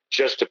other,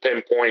 just to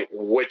pinpoint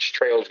which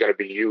trail is going to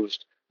be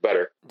used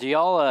better. Do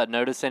y'all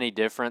notice any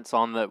difference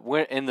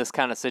in this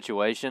kind of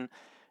situation?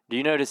 Do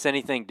you notice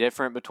anything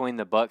different between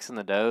the bucks and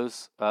the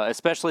does,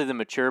 especially the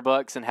mature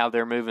bucks and how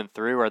they're moving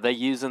through? Are they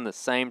using the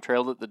same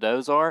trail that the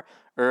does are,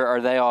 or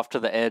are they off to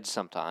the edge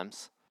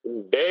sometimes?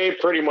 They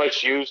pretty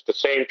much use the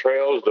same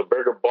trails. The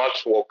bigger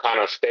bucks will kind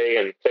of stay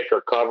in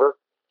thicker cover.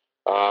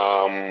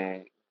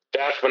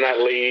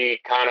 Definitely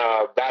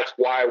that's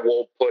why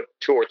we'll put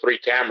 2 or 3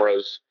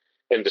 cameras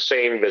in the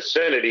same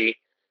vicinity,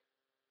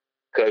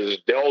 because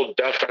they'll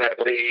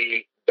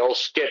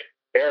skip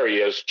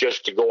areas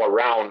just to go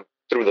around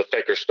through the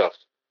thicker stuff.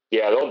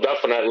 Yeah, they'll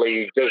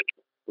definitely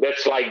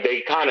it's like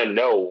they kind of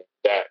know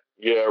that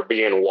you're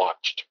being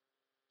watched.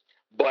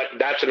 But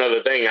that's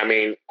another thing. I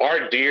mean,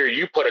 our deer,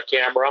 you put a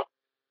camera,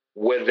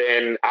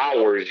 within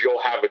hours,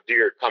 you'll have a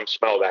deer come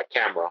smell that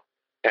camera.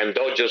 And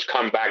they'll just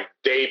come back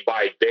day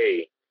by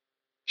day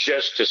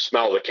just to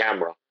smell the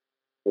camera,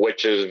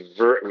 which is,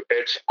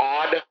 it's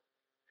odd.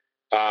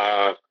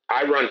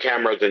 I run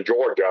cameras in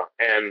Georgia,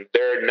 and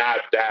they're not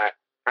that,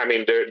 I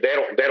mean, they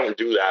don't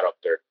do that up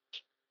there.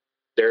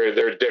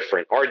 They're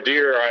different. Our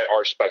deer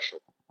are special,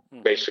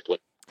 basically.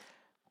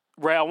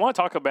 Ray, I want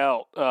to talk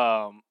about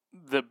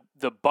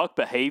the buck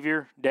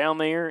behavior down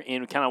there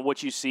and kind of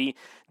what you see.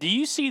 Do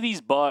you see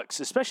these bucks,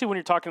 especially when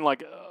you're talking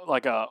like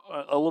a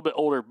little bit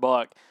older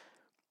buck?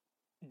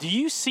 Do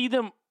you see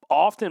them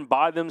often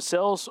by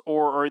themselves,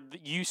 or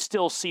you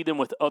still see them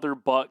with other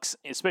bucks,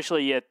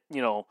 especially at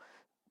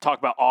talk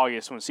about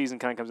August when the season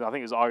kind of comes out? I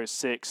think it was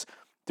August 6th.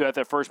 Throughout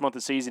that first month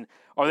of the season,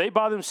 are they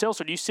by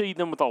themselves, or do you see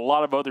them with a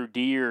lot of other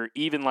deer,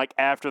 even like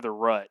after the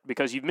rut?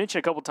 Because you've mentioned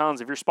a couple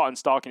times if you're spotting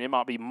stalking, it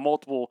might be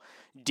multiple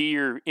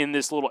deer in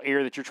this little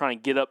area that you're trying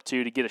to get up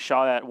to get a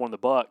shot at one of the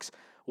bucks.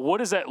 What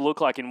does that look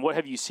like, and what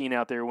have you seen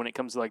out there when it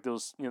comes to like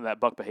those,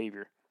 that buck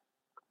behavior?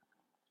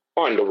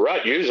 On the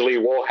rut, usually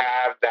we'll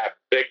have that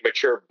big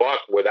mature buck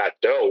with that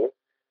doe,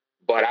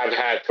 but I've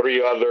had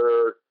 3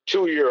 other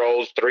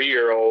 2-year-olds,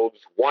 3-year-olds,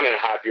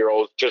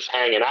 1.5-year-olds just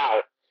hanging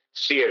out,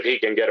 see if he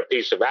can get a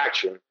piece of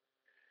action.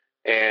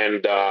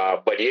 And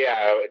but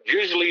yeah,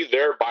 usually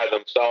they're by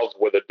themselves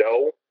with a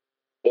doe.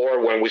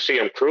 when we see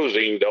them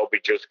cruising, they'll be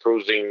just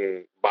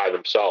cruising by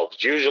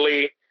themselves.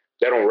 Usually,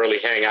 they don't really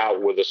hang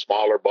out with the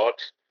smaller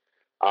bucks.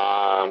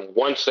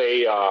 Once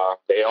they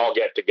all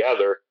get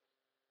together,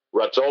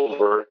 rut's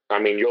over. I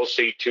mean, you'll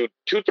see two,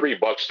 3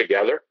 bucks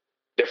together,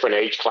 different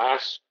age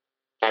class.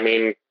 I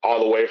mean, all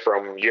the way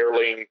from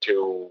yearling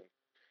to.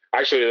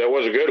 Actually, there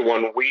was a good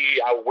one.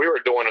 We were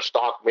doing a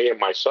stalk, me and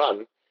my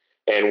son,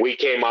 and we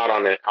came out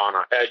on an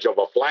edge of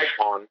a flag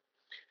pond.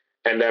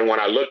 And then when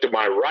I looked to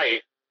my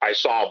right, I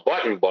saw a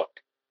button buck.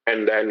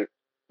 And then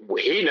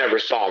he never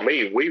saw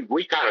me.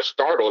 We kind of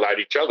startled at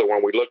each other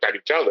when we looked at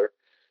each other.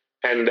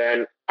 And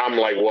then I'm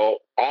like, well,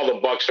 all the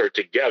bucks are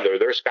together.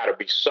 There's got to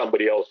be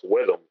somebody else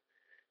with them.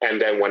 And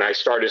then when I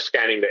started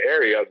scanning the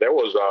area, it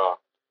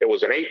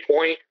was an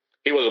 8-point.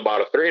 He was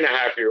about a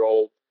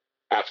 3.5-year-old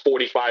at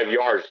 45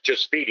 yards,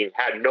 just feeding,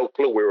 had no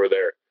clue we were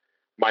there.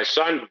 My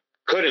son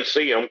couldn't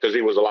see him because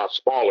he was a lot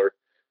smaller.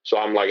 So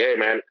I'm like, hey,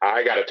 man,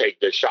 I got to take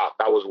this shot.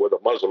 That was with a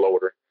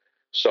muzzleloader.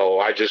 So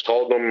I just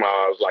told him,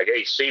 I was like,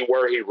 hey, see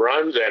where he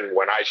runs. And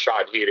when I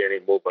shot, he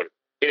didn't move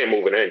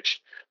an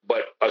inch.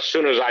 But as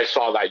soon as I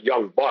saw that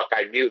young buck,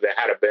 I knew there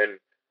had to been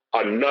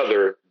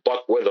another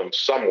buck with him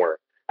somewhere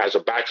as a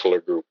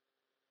bachelor group.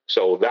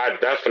 So that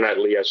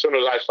definitely, as soon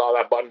as I saw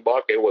that button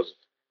buck,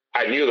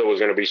 I knew there was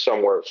going to be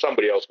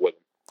somebody else with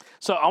him.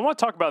 So I want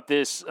to talk about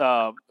this,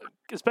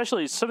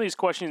 especially some of these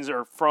questions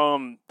are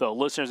from the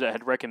listeners that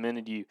had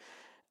recommended you.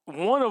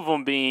 One of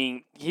them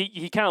being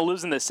he kind of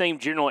lives in the same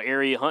general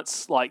area,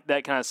 hunts like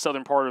that kind of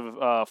southern part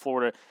of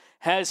Florida,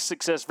 has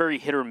success very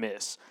hit or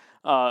miss.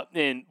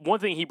 And one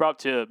thing he brought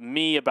to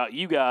me about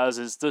you guys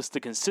is just the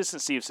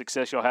consistency of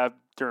success you'll have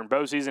during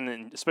bow season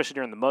and especially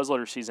during the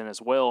muzzleloader season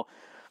as well.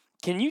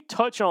 Can you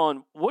touch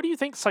on what do you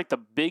think is like the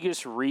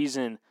biggest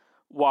reason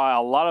why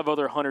a lot of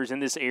other hunters in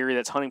this area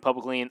that's hunting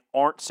public land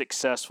aren't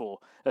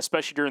successful,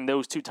 especially during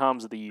those 2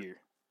 times of the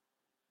year?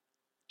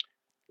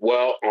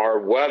 Well, our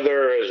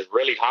weather is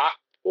really hot.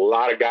 A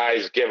lot of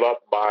guys give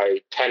up by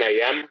 10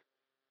 a.m.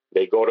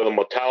 They go to the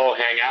motel,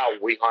 hang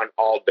out. We hunt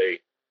all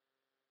day.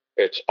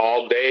 It's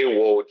all day.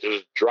 We'll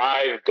just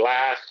drive,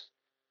 glass.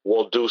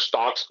 We'll do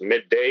stalks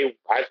midday.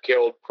 I've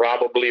killed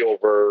probably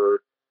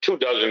over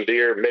 24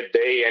 deer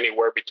midday,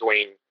 anywhere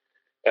between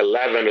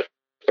 11 to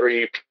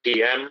 3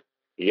 p.m.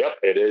 Yep,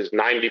 it is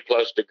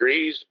 90-plus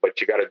degrees, but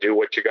you got to do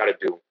what you got to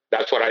do.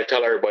 That's what I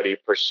tell everybody.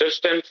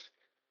 Persistence,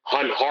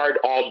 hunt hard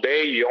all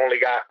day. You only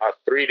got a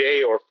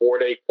 3-day or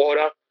 4-day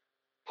quota.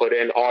 Put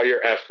in all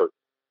your effort.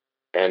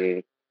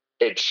 And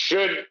it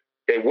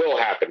will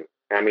happen.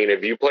 I mean,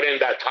 if you put in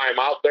that time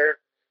out there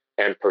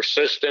and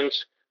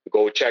persistence,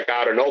 go check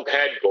out an oak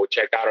head, go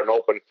check out an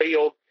open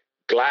field,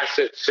 glass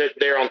it, sit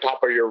there on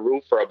top of your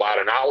roof for about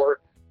an hour,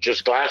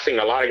 just glassing.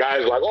 A lot of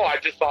guys are like, oh, I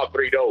just saw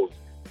 3 does.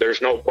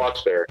 There's no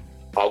bucks there.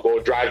 I'll go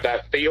drive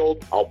that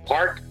field. I'll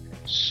park,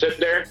 sit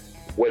there.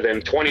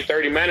 Within 20,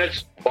 30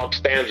 minutes, buck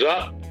stands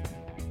up,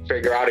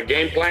 figure out a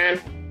game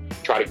plan,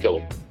 try to kill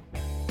him.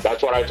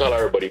 That's what I tell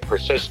everybody.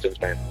 Persistence,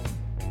 man.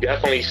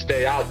 Definitely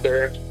stay out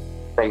there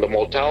from the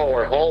motel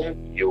or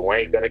home. You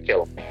ain't going to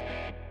kill him.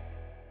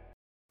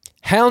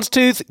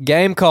 Houndstooth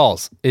Game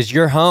Calls is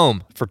your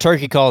home for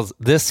turkey calls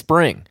this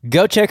spring.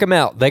 Go check them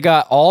out. They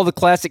got all the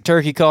classic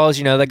turkey calls.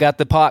 You know, they got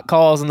the pot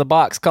calls and the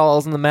box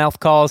calls and the mouth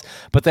calls,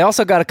 but they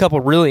also got a couple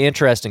really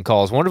interesting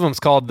calls. One of them is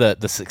called the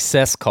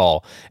success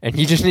call, and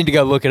you just need to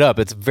go look it up.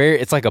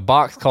 It's like a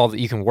box call that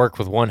you can work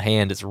with one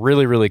hand. It's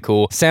really, really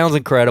cool. Sounds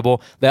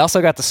incredible. They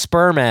also got the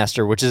Spur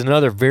Master, which is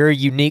another very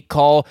unique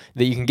call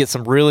that you can get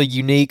some really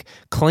unique,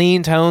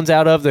 clean tones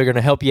out of. They're going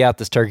to help you out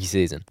this turkey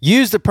season.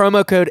 Use the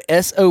promo code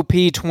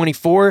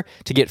SOP24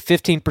 to get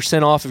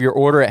 15% off of your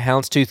order at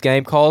Houndstooth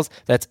Game Calls.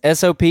 That's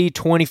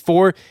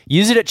SOP24.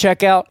 Use it at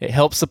checkout. It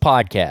helps the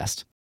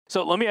podcast.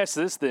 So let me ask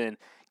this then.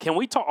 Can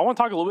we talk? I want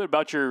to talk a little bit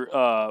about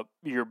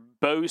your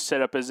bow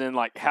setup, as in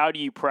like how do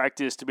you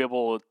practice to be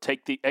able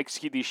to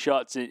execute these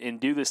shots and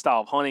do this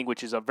style of hunting,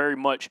 which is a very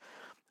much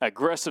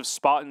aggressive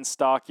spot and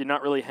stock. You're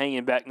not really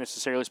hanging back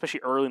necessarily, especially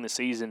early in the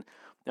season.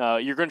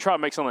 You're going to try to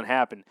make something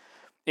happen.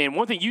 And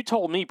one thing you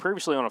told me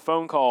previously on a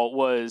phone call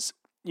was,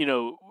 you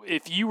know,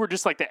 if you were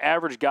just like the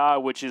average guy,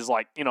 which is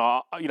like, I've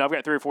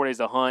got 3 or 4 days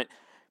to hunt.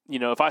 You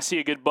know, if I see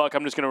a good buck,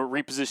 I'm just going to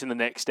reposition the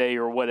next day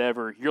or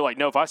whatever. You're like,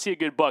 no, if I see a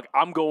good buck,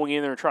 I'm going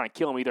in there and trying to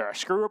kill him. Either I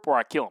screw up or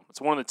I kill him.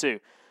 It's one of the two.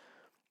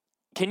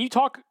 Can you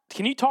talk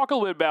a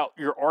little bit about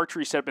your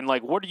archery setup and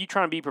like what are you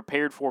trying to be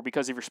prepared for?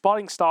 Because if you're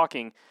spotting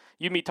stalking,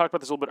 you and me talked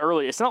about this a little bit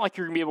earlier. It's not like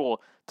you're going to be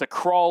able to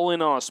crawl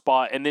in on a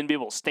spot and then be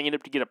able to stand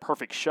up to get a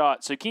perfect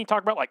shot. So can you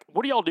talk about like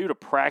what do y'all do to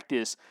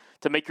practice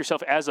to make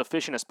yourself as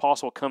efficient as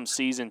possible come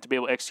season to be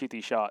able to execute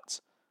these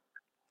shots?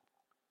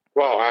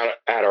 Well,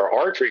 at our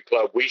archery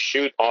club, we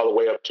shoot all the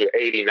way up to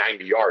 80,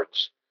 90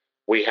 yards.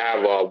 We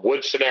have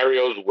wood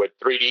scenarios with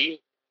 3D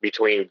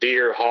between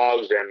deer,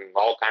 hogs, and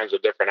all kinds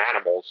of different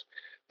animals.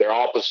 They're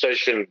all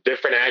positioned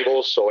different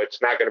angles, so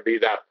it's not going to be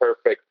that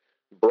perfect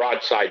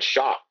broadside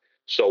shot.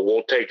 So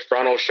we'll take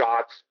frontal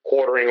shots,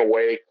 quartering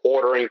away,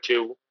 quartering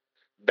to.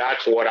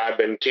 That's what I've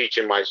been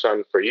teaching my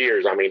son for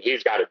years. I mean,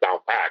 he's got it down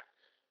pat.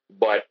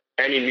 But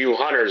any new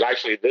hunters,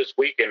 actually this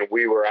weekend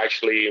we were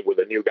actually with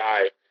a new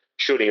guy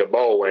shooting a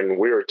bow, and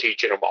we were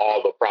teaching him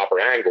all the proper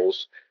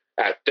angles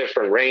at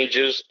different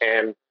ranges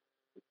and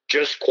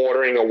just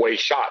quartering away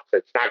shots.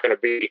 It's not going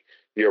to be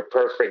your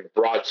perfect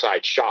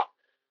broadside shot.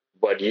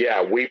 But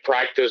yeah, we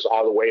practice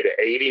all the way to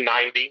 80,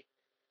 90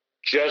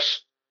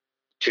 just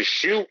to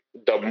shoot.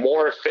 The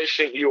more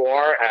efficient you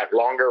are at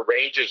longer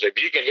ranges,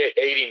 if you can hit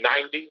 80,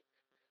 90,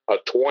 a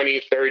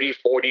 20, 30,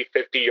 40,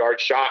 50-yard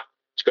shot,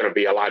 it's going to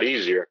be a lot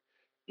easier.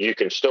 You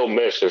can still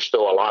miss. There's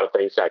still a lot of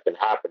things that can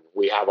happen.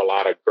 We have a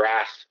lot of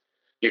grass.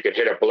 You can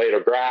hit a blade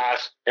of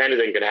grass.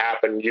 Anything can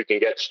happen. You can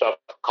get stuff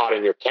caught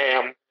in your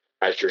cam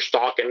as you're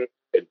stalking.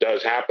 It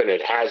does happen.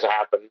 It has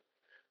happened.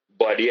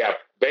 But yeah,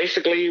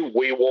 basically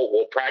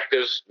we'll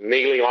practice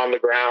kneeling on the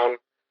ground,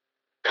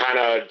 kind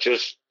of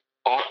just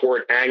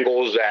awkward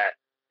angles that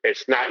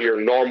it's not your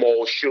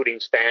normal shooting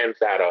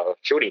stance at a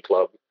shooting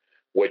club,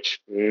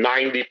 which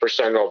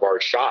 90% of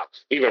our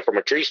shots, even from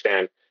a tree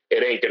stand,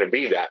 it ain't going to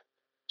be that.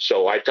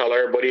 So I tell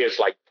everybody, it's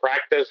like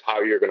practice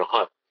how you're going to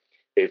hunt.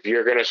 If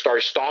you're going to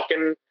start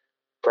stalking,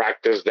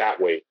 practice that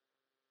way.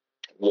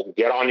 We'll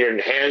get on your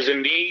hands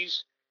and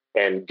knees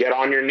and get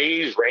on your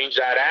knees, range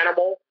that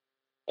animal,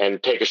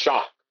 and take a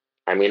shot.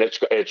 I mean,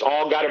 it's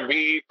all got to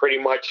be pretty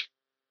much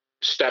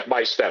step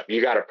by step.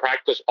 You got to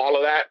practice all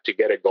of that to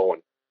get it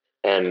going.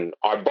 And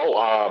our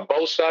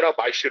bow setup,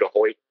 I shoot a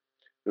Hoyt.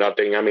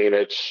 Nothing. I mean,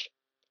 it's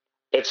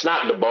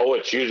not the bow.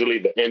 It's usually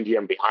the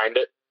Indian behind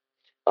it.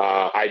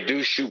 I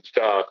do shoot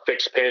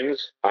fixed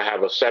pins. I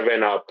have a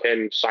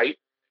 7-pin sight,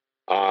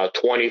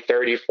 20,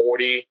 30,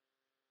 40,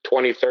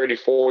 20, 30,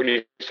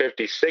 40,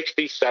 50,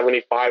 60,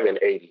 75, and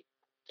 80.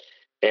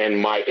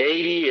 And my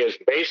 80 is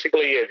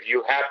basically if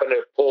you happen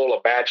to pull a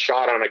bad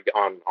shot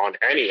on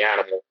any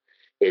animal,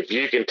 if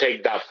you can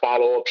take that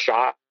follow-up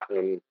shot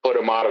and put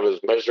him out of his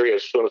misery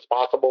as soon as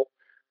possible,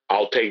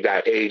 I'll take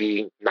that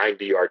 80,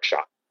 90-yard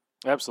shot.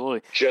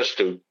 Absolutely. Just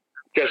to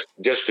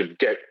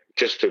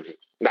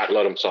not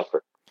let him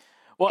suffer.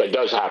 Well, it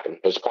does happen.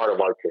 It's part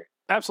of archery.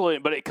 Absolutely,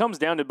 but it comes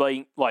down to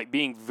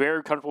being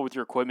very comfortable with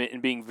your equipment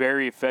and being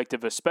very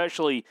effective,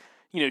 especially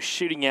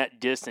shooting at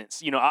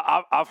distance.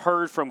 I've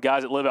heard from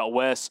guys that live out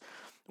west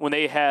when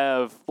they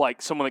have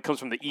like someone that comes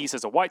from the east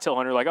as a whitetail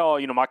hunter, like, oh,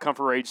 my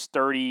comfort range is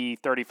 30,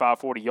 35,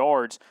 40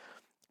 yards.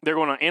 They're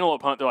going on an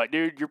antelope hunt. They're like,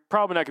 dude, you're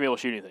probably not going to be able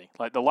to shoot anything.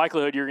 Like the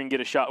likelihood you're going to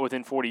get a shot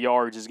within 40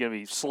 yards is going to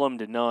be slim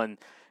to none.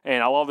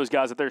 And I love those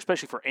guys out there,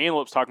 especially for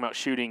antelopes, talking about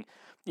shooting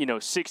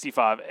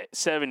 65,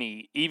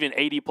 70, even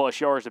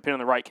 80-plus yards, depending on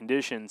the right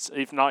conditions,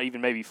 if not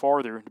even maybe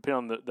farther,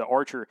 depending on the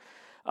archer.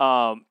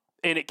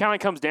 And it kind of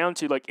comes down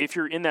to, like, if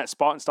you're in that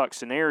spot and stock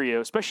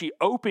scenario, especially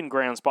open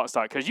ground spot and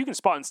stock, because you can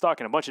spot and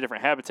stock in a bunch of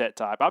different habitat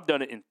type. I've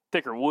done it in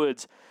thicker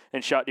woods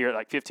and shot deer at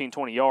like 15,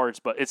 20 yards,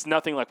 but it's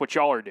nothing like what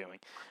y'all are doing.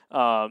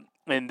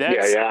 And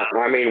that's... Yeah.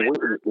 I mean,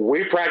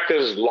 we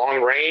practice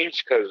long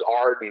range because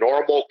our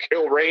normal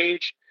kill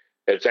range,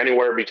 it's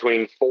anywhere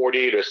between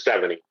 40 to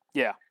 70.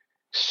 Yeah.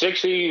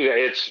 60,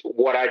 it's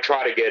what I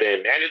try to get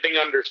in. Anything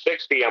under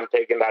 60, I'm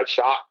taking that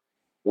shot.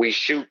 We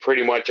shoot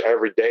pretty much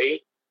every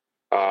day.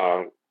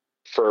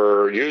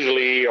 For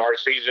usually our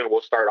season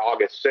will start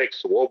August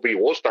 6th.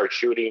 We'll start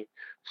shooting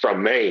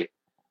from May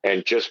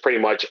and just pretty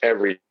much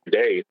every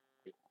day.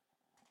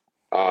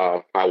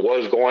 I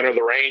was going to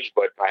the range,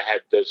 but I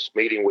had this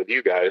meeting with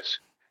you guys.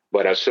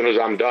 But as soon as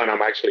I'm done,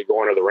 I'm actually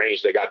going to the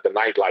range. They got the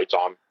night lights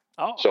on.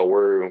 Oh. So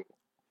we're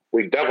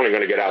definitely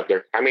going to get out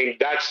there. I mean,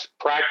 that's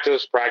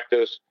practice,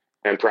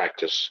 and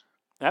practice.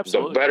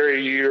 Absolutely. The better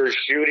you're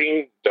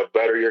shooting, the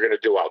better you're going to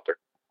do out there.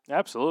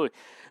 Absolutely.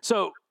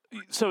 So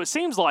it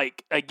seems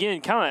like,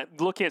 again, kind of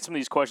looking at some of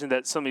these questions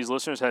that some of these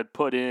listeners had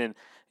put in,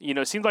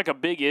 it seems like a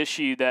big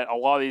issue that a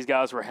lot of these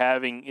guys were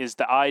having is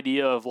the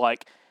idea of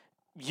like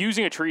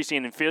using a tree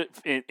stand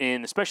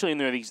and especially in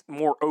these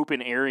more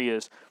open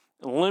areas,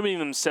 limiting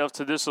themselves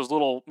to those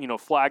little,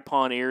 flag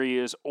pond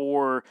areas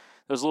or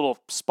those little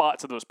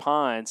spots of those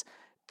pines.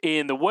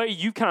 And the way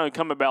you kind of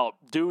come about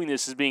doing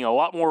this is being a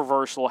lot more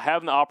versatile,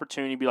 having the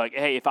opportunity to be like,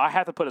 hey, if I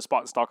have to put a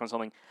spot and stock on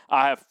something,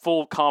 I have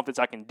full confidence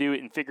I can do it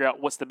and figure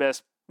out what's the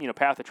best,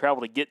 path to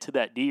travel to get to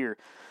that deer.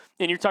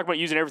 And you're talking about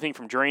using everything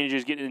from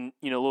drainages, getting,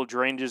 little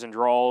drainages and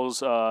draws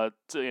to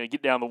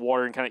get down the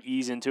water and kind of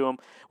ease into them,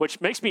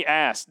 which makes me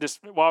ask, just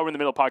while we're in the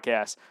middle of the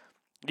podcast,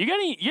 do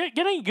you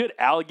get any good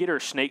alligator or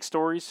snake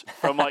stories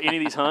from like any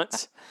of these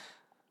hunts?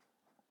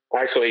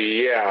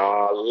 Actually,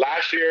 yeah.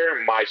 Last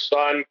year, my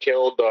son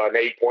killed an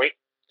 8-point,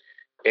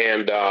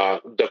 and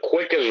the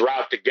quickest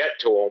route to get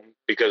to him,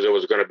 because it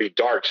was going to be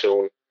dark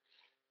soon,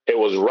 it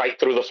was right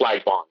through the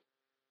flag pond.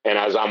 And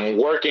as I'm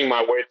working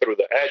my way through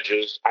the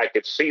edges, I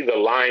could see the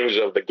lines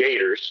of the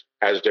gators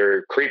as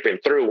they're creeping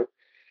through.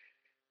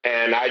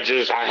 And I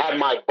had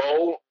my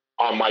bow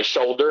on my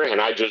shoulder, and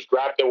I just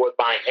grabbed it with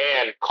my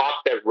hand,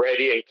 cocked it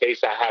ready in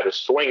case I had to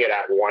swing it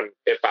at one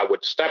if I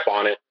would step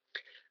on it.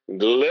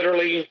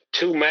 Literally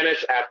 2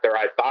 minutes after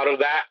I thought of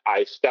that,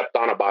 I stepped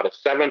on about a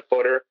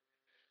 7-footer.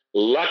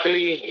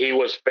 Luckily, he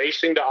was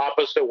facing the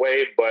opposite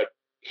way, but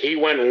he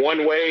went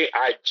one way.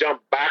 I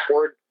jumped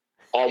backward,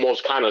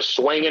 almost kind of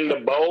swinging the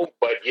bow.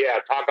 But yeah,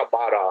 talk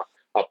about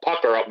a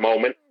pucker up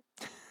moment.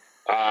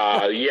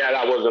 Yeah,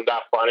 that wasn't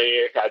that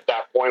funny at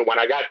that point. When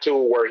I got to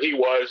where he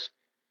was,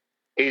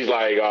 he's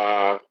like,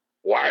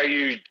 why are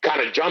you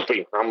kind of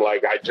jumping? I'm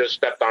like, I just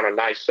stepped on a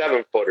nice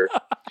 7-footer.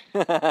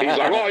 He's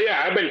like, oh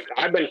yeah,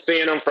 I've been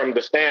seeing them from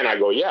the stand. I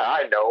go, yeah,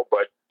 I know,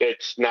 but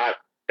it's not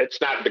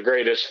the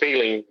greatest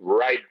feeling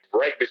right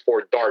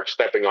before dark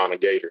stepping on a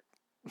gator.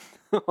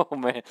 Oh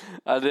man,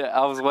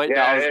 I was waiting.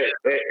 Yeah,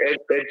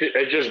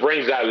 it just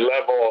brings that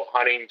level of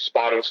hunting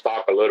spot and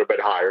stock a little bit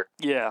higher.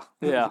 Yeah.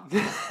 Yeah.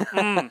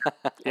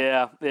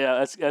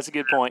 That's a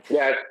good point.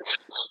 Yeah,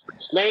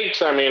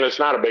 snakes. I mean, it's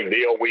not a big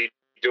deal. We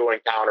do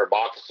encounter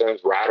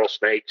moccasins,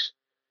 rattlesnakes.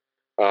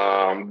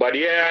 But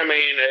yeah, I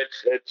mean,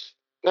 it's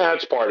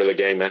part of the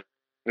game, man.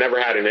 Never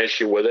had an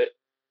issue with it.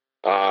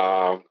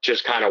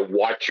 Just kind of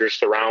watch your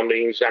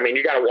surroundings. I mean,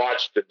 you got to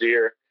watch the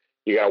deer.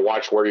 You got to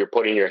watch where you're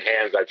putting your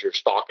hands as you're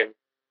stalking.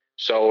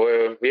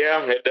 So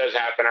yeah, it does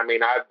happen. I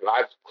mean, I've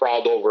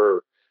crawled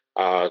over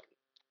the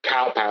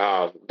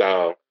cow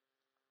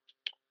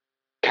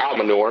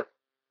manure,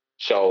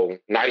 so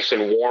nice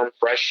and warm,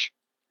 fresh,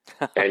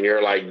 and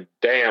you're like,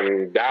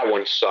 damn, that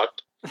one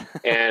sucked.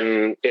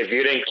 And if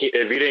you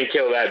didn't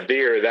kill that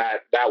deer,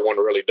 that one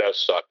really does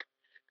suck,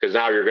 because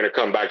now you're going to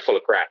come back full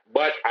of crap.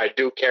 But I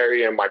do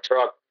carry in my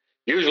truck.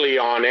 Usually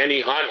on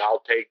any hunt,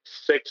 I'll take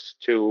 6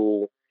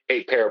 to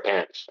 8 pair of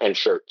pants and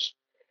shirts,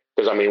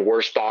 because I mean,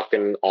 we're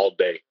stalking all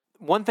day.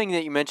 One thing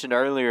that you mentioned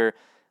earlier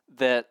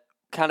that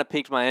kind of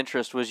piqued my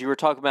interest was you were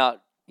talking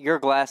about you're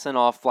glassing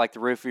off like the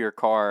roof of your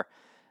car.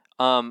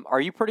 Are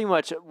you pretty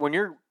much, when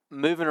you're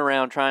moving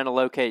around trying to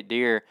locate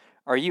deer,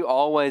 are you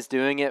always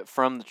doing it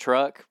from the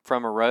truck,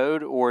 from a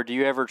road, or do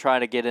you ever try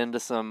to get into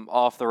some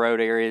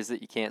off-the-road areas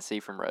that you can't see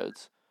from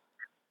roads?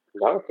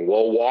 No,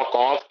 we'll walk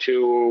off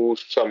to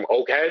some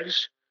oak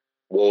heads.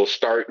 We'll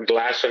start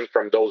glassing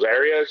from those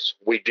areas.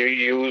 We do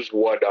use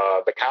what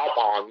the cow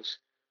ponds,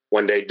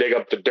 when they dig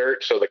up the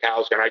dirt so the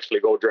cows can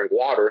actually go drink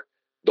water,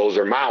 those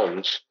are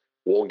mounds.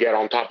 We'll get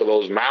on top of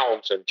those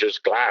mounds and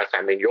just glass.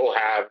 I mean, you'll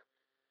have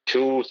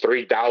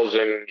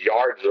 2,000-3,000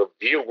 yards of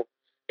view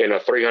in a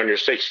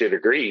 360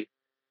 degree.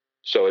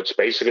 So it's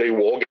basically,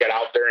 we'll get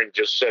out there and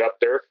just sit up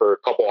there for a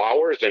couple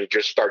hours and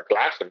just start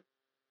glassing.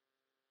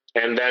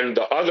 And then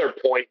the other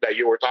point that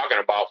you were talking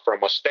about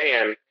from a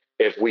stand,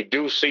 if we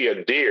do see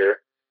a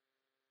deer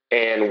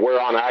and we're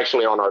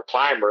actually on our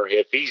climber,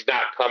 if he's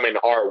not coming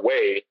our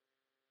way,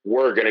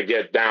 we're going to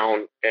get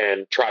down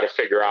and try to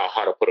figure out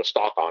how to put a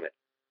stalk on it.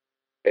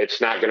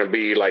 It's not going to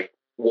be like,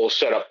 we'll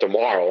set up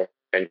tomorrow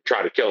and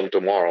try to kill him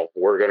tomorrow.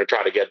 We're going to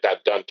try to get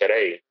that done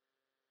today.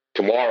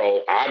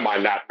 Tomorrow, I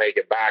might not make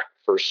it back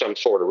for some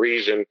sort of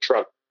reason.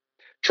 Truck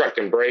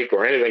can break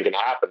or anything can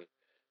happen.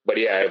 But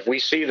yeah, if we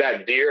see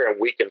that deer and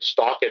we can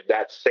stalk it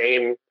that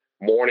same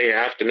morning,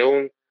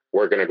 afternoon,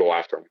 we're going to go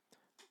after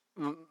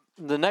him.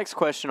 The next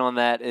question on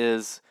that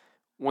is,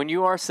 when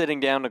you are sitting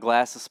down to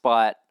glass a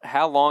spot,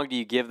 how long do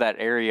you give that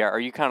area? Are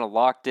you kind of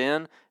locked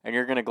in and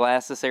you're going to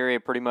glass this area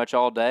pretty much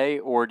all day?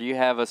 Or do you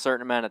have a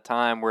certain amount of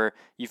time where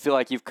you feel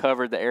like you've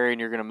covered the area and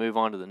you're going to move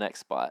on to the next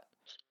spot?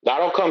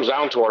 That all comes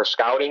down to our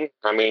scouting.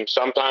 I mean,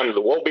 sometimes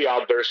we'll be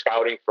out there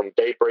scouting from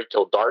daybreak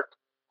till dark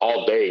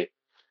all day.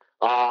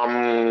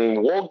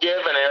 We'll give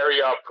an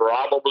area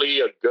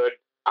probably a good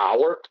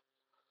hour.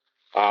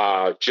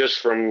 Just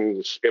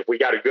from, if we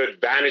got a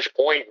good vantage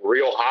point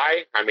real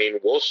high, I mean,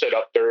 we'll sit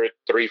up there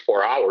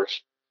 3-4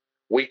 hours.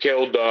 We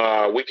killed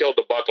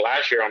the buck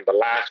last year on the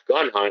last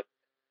gun hunt.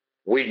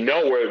 We knew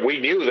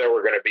they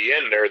were going to be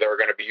in there. They were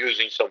going to be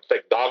using some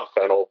thick dog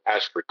fennel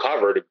as for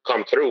cover to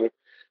come through.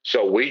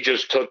 So we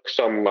just took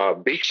some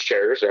beach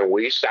chairs and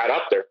we sat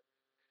up there.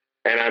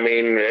 And I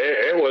mean,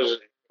 it was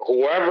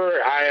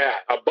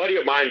a buddy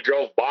of mine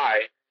drove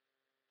by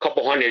a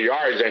couple 100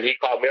 yards and he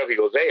called me up. He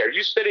goes, "Hey, are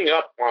you sitting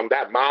up on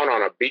that mound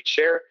on a beach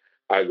chair?"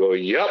 I go,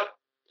 "Yep."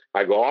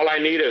 I go, "All I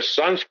need is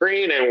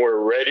sunscreen and we're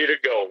ready to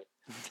go."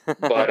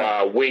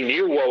 But we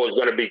knew what was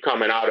going to be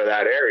coming out of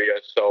that area.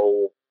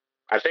 So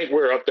I think we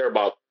were up there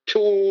about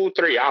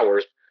 2-3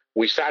 hours.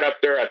 We sat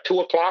up there at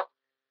 2:00.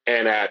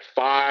 And at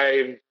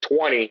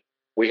 5:20,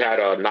 we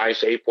had a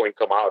nice 8-point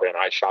come out, and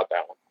I shot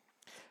that one.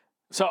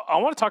 So I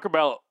want to talk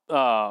about,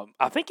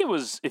 I think it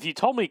was, if you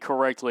told me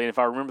correctly, and if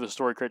I remember the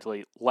story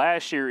correctly,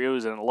 last year it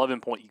was an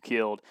 11-point you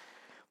killed,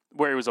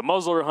 where it was a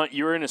muzzleloader hunt.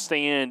 You were in a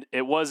stand.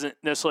 It wasn't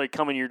necessarily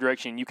coming your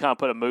direction. You kind of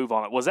put a move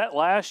on it. Was that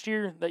last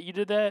year that you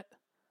did that?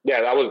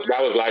 Yeah, that was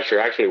last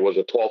year. Actually, it was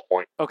a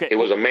 12-point. Okay. It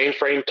was a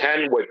mainframe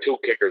 10 with 2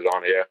 kickers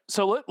on it, yeah.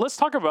 So let's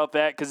talk about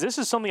that, because this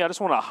is something I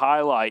just want to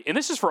highlight, and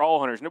this is for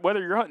all hunters,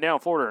 whether you're hunting down in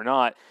Florida or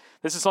not.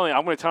 This is something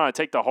I'm going to kind of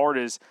take to heart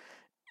is,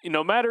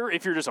 no matter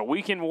if you're just a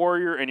weekend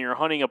warrior and you're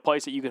hunting a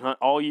place that you can hunt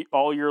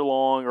all year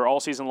long or all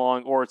season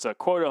long, or it's a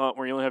quota hunt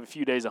where you only have a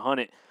few days to hunt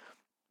it,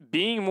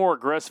 being more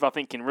aggressive, I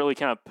think, can really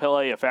kind of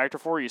play a factor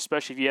for you,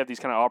 especially if you have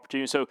these kind of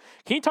opportunities. So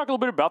can you talk a little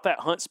bit about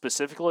that hunt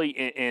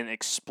specifically and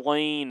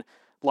explain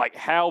like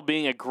how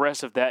being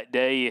aggressive that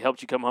day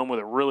helped you come home with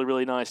a really,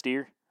 really nice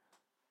deer?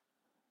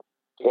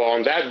 Well,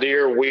 on that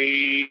deer,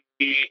 we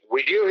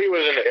we knew he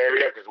was in the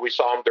area because we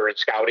saw him during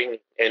scouting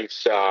in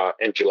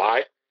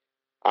July.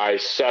 I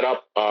set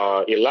up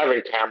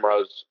 11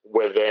 cameras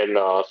within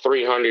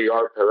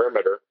 300-yard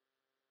perimeter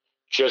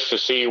just to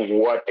see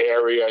what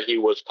area he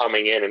was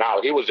coming in and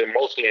out. He was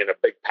mostly in a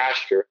big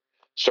pasture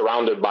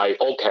surrounded by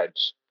oak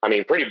heads. I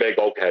mean, pretty big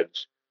oak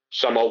heads.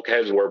 Some oak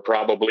heads were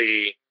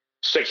probably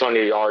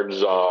 600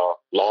 yards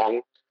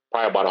long,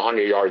 probably about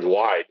 100 yards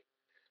wide.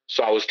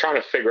 So I was trying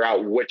to figure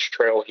out which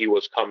trail he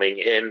was coming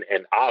in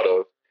and out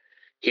of.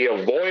 He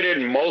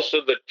avoided most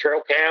of the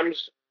trail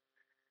cams.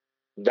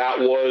 That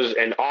was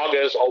in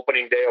August,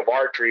 opening day of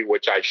archery,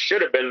 which I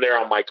should have been there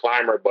on my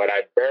climber, but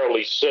I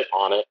barely sit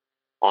on it.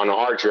 On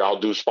archery, I'll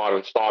do spot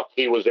and stalk.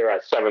 He was there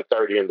at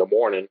 7:30 in the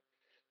morning,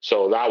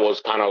 so that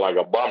was kind of like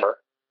a bummer.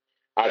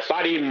 I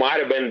thought he might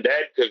have been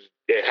dead because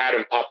it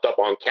hadn't popped up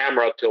on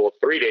camera till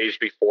 3 days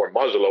before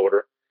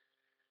muzzleloader.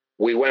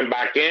 We went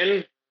back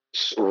in,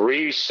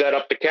 reset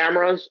up the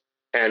cameras,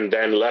 and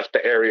then left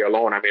the area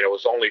alone. I mean, it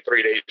was only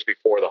 3 days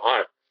before the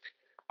hunt.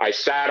 I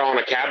sat on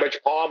a cabbage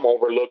palm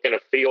overlooking a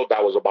field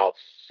that was about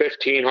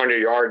 1,500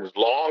 yards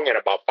long and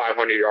about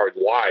 500 yards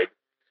wide,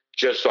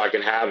 just so I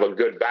can have a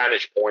good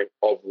vantage point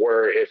of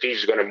where, if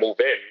he's going to move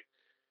in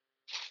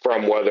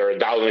from whether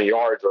 1,000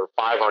 yards or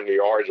 500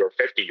 yards or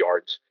 50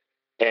 yards.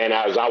 And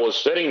as I was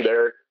sitting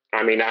there,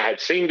 I mean, I had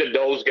seen the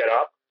does get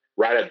up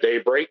right at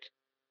daybreak.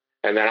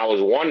 And then I was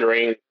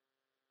wondering,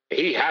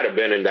 he had to have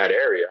been in that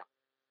area.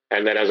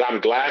 And then as I'm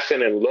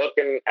glassing and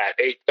looking at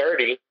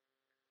 8:30,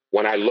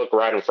 when I look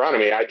right in front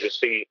of me, I just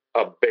see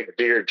a big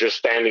deer just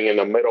standing in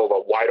the middle of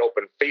a wide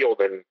open field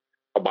and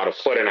about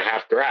 1.5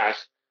 feet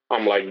grass.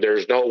 I'm like,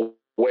 there's no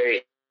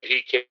way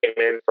he came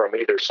in from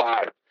either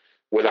side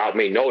without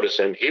me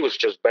noticing. He was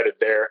just bedded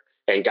there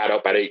and got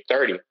up at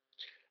 8:30.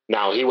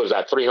 Now, he was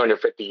at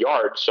 350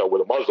 yards, so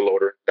with a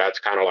muzzleloader, that's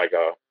kind of like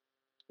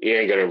he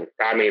ain't going to,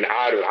 I mean,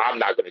 I'm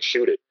not going to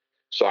shoot it.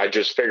 So I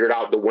just figured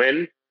out the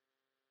wind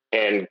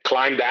and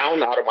climbed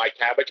down out of my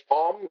cabbage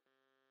palm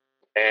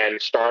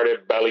and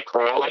started belly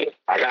crawling.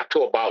 I got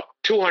to about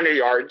 200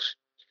 yards.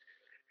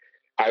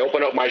 I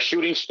opened up my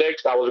shooting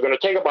sticks. I was going to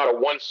take about a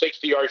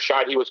 160-yard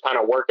shot. He was kind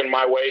of working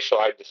my way, so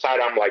I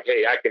decided, I'm like,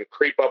 hey, I can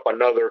creep up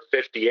another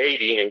 50,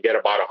 80 and get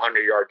about a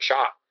 100-yard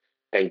shot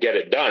and get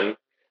it done.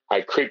 I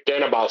creeped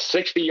in about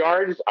 60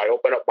 yards. I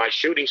opened up my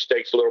shooting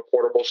sticks, little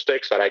portable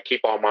sticks that I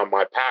keep on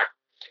my pack.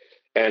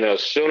 And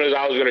as soon as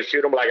I was going to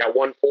shoot him, like at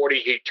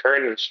 140, he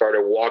turned and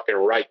started walking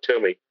right to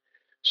me.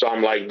 So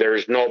I'm like,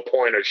 there's no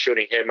point of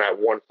shooting him at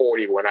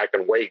 140 when I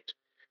can wait.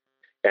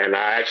 And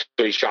I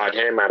actually shot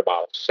him at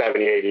about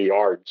 70, 80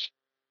 yards.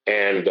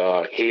 And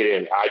he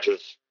didn't.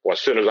 As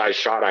soon as I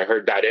shot, I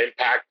heard that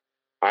impact.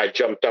 I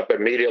jumped up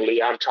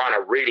immediately. I'm trying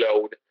to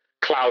reload,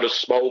 cloud of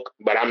smoke,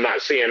 but I'm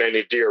not seeing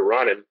any deer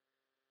running.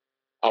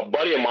 A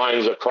buddy of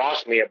mine's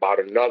across me about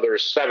another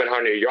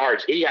 700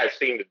 yards. He had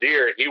seen the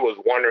deer. He was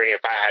wondering if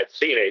I had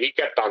seen it. He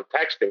kept on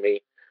texting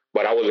me,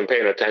 but I wasn't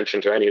paying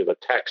attention to any of the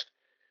text.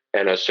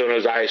 And as soon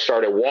as I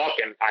started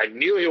walking, I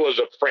knew he was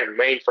a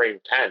mainframe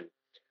 10.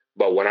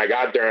 But when I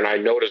got there and I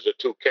noticed the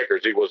two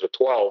kickers, he was a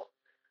 12.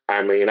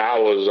 I mean, I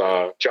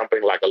was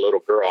jumping like a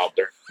little girl out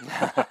there.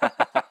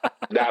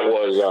 That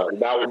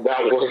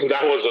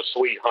was a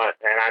sweet hunt.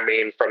 And I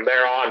mean, from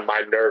there on,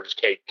 my nerves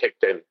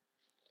kicked in.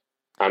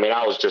 I mean,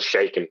 I was just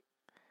shaking.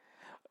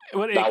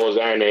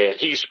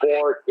 He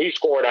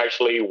scored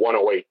actually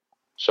 108.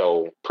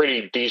 So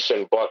pretty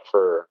decent buck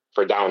for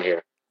down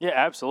here. Yeah,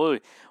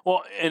 absolutely.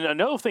 Well, and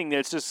another thing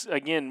that's just,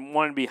 again,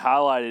 wanted to be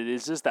highlighted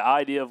is just the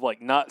idea of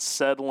like not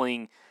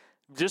settling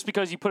just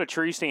because you put a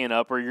tree stand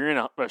up or you're in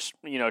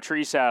a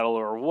tree saddle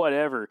or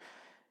whatever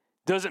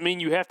doesn't mean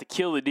you have to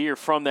kill the deer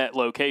from that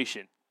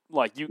location.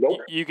 Like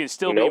you can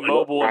still be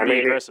mobile and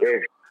be aggressive.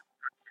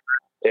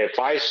 If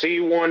I see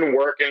one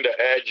working the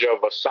edge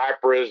of a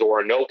cypress or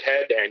an oak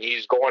head and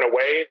he's going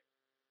away,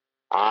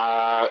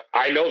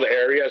 I know the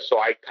area, so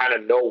I kind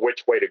of know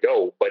which way to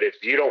go. But if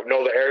you don't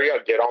know the area,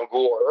 get on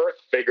Google Earth,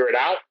 figure it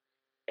out.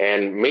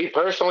 And me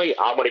personally,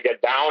 I'm going to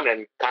get down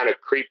and kind of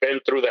creep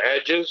in through the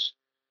edges.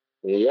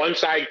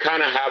 Once I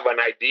kind of have an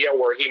idea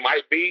where he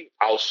might be,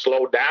 I'll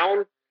slow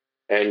down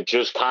and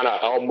just kind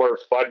of Elmer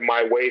Fudd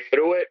my way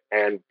through it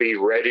and be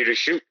ready to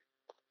shoot.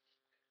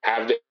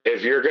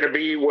 If you're going to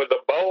be with a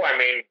bow, I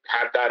mean,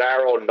 have that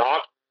arrow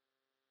knock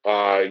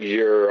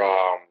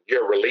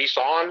your release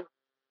on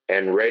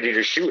and ready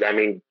to shoot. I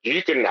mean,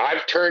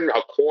 I've turned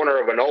a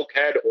corner of an oak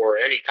head or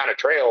any kind of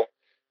trail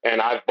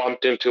and I've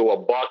bumped into a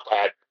buck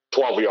at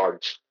 12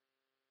 yards.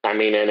 I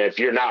mean, and if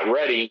you're not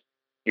ready,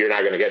 you're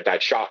not going to get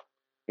that shot.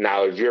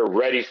 Now, if you're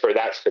ready for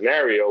that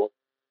scenario,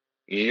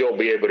 you'll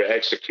be able to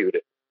execute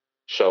it.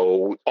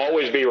 So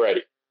always be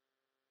ready.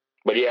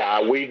 But yeah,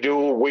 we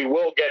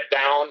will get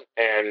down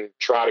and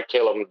try to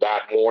kill them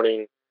that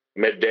morning,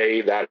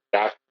 midday, that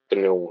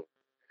afternoon.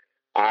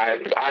 I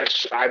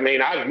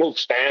mean, I've moved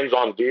stands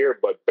on deer,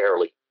 but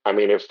barely. I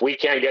mean, if we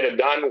can't get it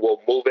done,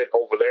 we'll move it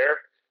over there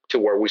to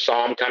where we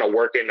saw them kind of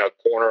working a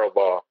corner of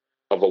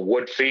a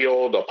wood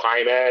field, a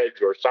pine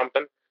edge or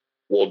something.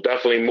 We'll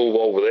definitely move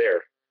over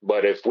there.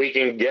 But if we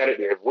can get it,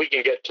 if we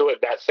can get to it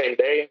that same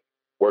day,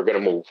 we're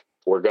going to move.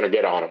 We're going to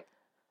get on them.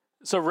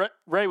 So,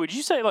 Ray, would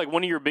you say like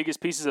one of your biggest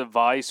pieces of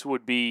advice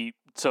would be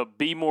to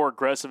be more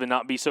aggressive and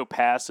not be so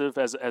passive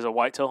as a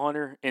whitetail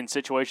hunter in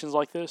situations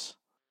like this?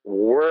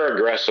 We're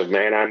aggressive,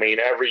 man. I mean,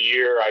 every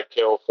year I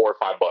kill 4 or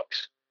 5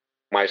 bucks.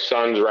 My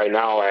son's right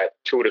now at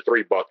 2 to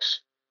 3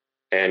 bucks,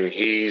 and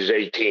he's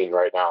 18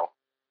 right now.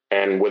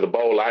 And with a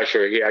bow last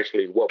year, he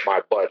actually whooped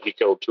my butt. He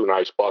killed 2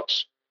 nice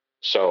bucks.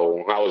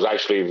 So I was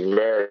actually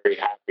very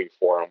happy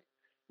for him.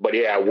 But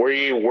yeah,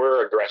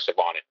 we're aggressive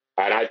on it.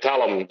 And I tell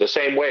them the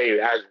same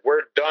way as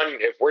we're done.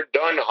 If we're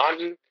done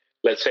hunting,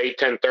 let's say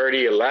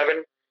 10:30,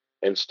 11,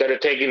 instead of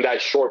taking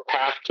that short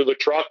path to the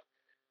truck,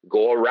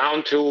 go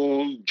around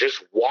to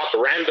just walk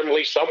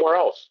randomly somewhere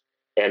else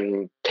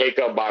and take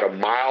about a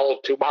mile,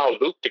 2 mile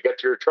loop to get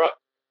to your truck.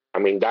 I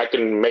mean, that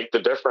can make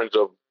the difference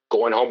of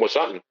going home with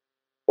something,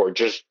 or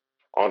just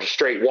on a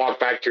straight walk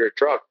back to your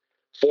truck,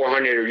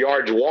 400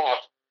 yards walk.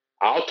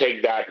 I'll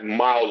take that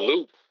mile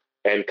loop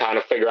and kind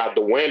of figure out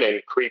the wind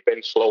and creep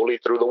in slowly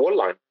through the wood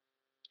line.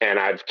 And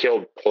I've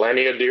killed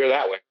plenty of deer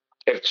that way.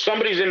 If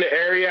somebody's in the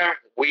area,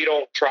 we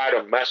don't try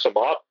to mess them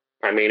up.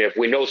 I mean, if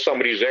we know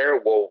somebody's there,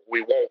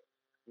 we won't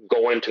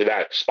go into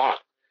that spot.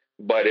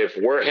 But if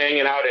we're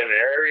hanging out in an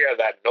area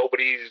that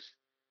nobody's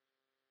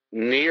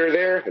near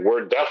there,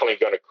 we're definitely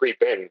going to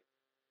creep in,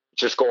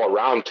 just go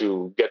around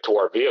to get to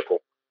our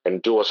vehicle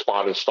and do a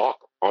spot and stalk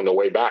on the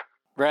way back.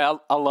 Ray,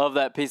 I love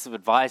that piece of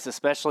advice,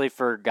 especially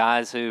for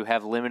guys who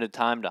have limited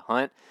time to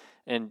hunt.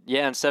 And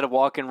yeah, instead of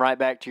walking right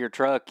back to your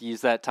truck,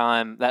 use that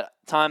time that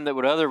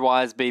would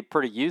otherwise be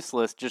pretty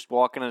useless, just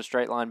walking in a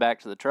straight line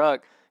back to the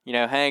truck,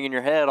 hanging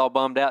your head all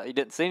bummed out you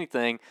didn't see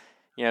anything,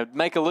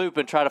 make a loop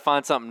and try to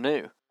find something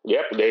new.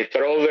 Yep, they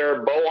throw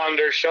their bow on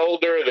their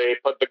shoulder, they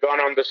put the gun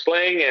on the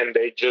sling, and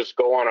they just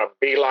go on a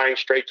beeline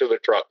straight to the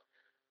truck.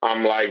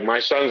 I'm like, my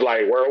son's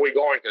like, where are we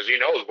going? Because he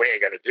knows we ain't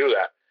going to do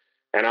that.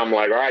 And I'm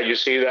like, all right, you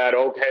see that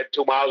oak head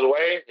 2 miles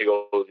away? He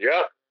goes,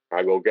 yep.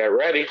 I go, get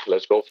ready.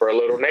 Let's go for a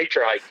little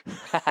nature hike.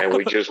 And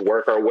we just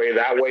work our way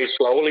that way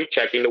slowly,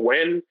 checking the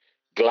wind,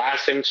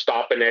 glassing,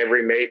 stopping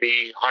every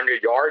maybe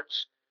 100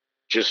 yards,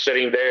 just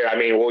sitting there. I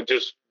mean, we'll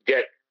just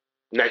get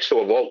next to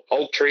a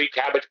oak tree,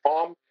 cabbage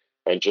palm,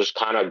 and just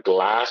kind of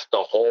glass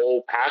the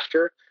whole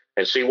pasture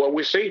and see what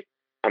we see.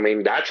 I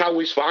mean, that's how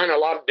we find a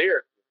lot of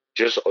deer,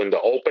 just in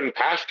the open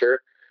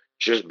pasture,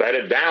 just bed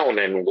it down,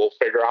 and we'll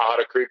figure out how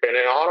to creep in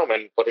and on them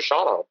and put a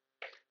shot on them.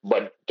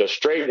 But the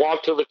straight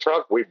walk to the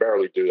truck, we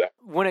barely do that.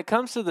 When it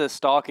comes to the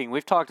stalking,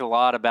 we've talked a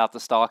lot about the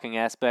stalking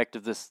aspect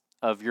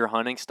of your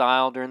hunting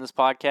style during this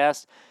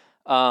podcast.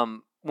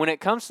 When it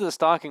comes to the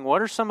stalking,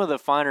 what are some of the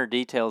finer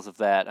details of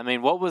that? I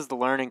mean, what was the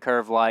learning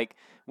curve like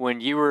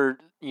when you were,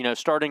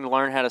 starting to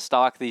learn how to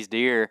stalk these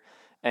deer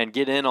and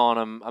get in on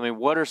them? I mean,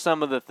 what are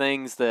some of the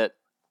things that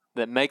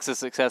makes a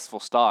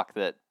successful stalk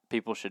that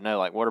people should know?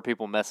 Like, what are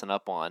people messing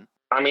up on?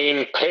 I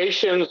mean,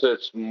 patience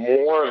is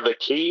more of the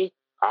key.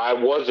 I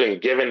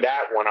wasn't given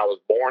that when I was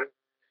born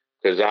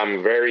because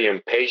I'm very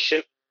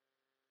impatient,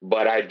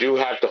 but I do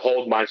have to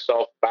hold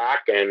myself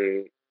back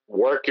and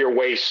work your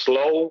way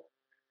slow.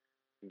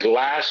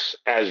 Glass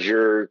as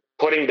you're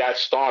putting that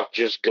stalk,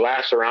 just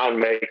glass around,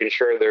 making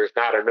sure there's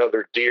not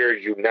another deer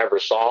you never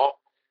saw.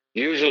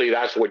 Usually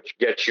that's what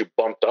gets you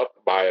bumped up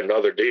by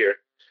another deer.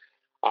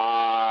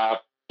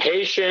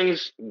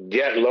 Patience,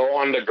 get low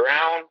on the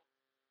ground,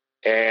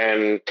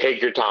 and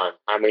take your time.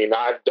 I mean,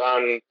 I've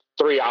done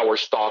 3-hour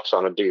stalks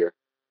on a deer.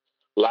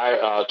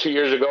 2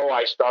 years ago,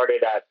 I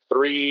started at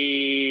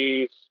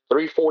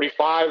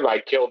 3:45. I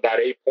killed that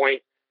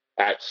 8-point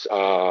at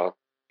I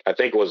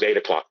think it was 8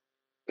 o'clock.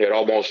 It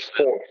almost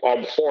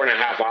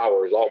 4.5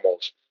 hours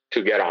almost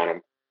to get on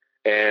them,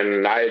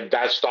 and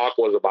that stalk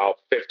was about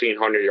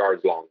 1,500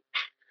 yards long.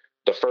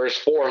 The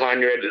first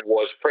 400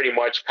 was pretty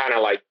much kind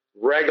of like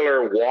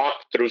regular walk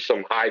through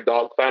some high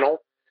dog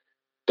fennel.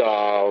 The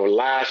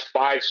last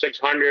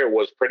 500-600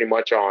 was pretty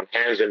much on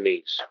hands and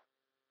knees.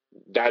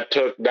 That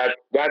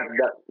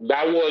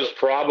was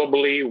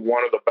probably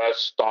one of the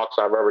best stalks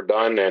I've ever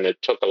done, and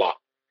it took a lot.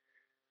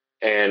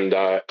 And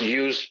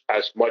used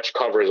as much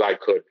cover as I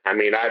could. I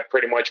mean, I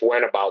pretty much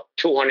went about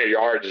 200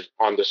 yards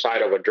on the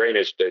side of a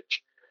drainage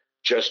ditch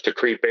just to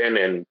creep in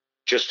and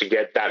just to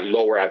get that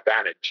lower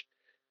advantage.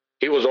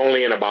 He was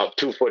only in about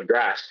 2-foot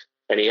grass,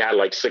 and he had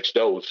like 6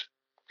 does.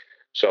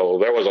 So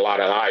there was a lot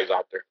of eyes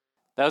out there.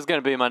 That was going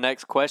to be my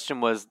next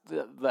question, was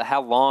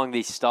how long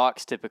these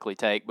stalks typically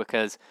take,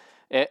 because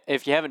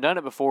if you haven't done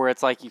it before,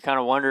 it's like you kind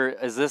of wonder,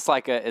 is this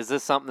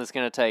something that's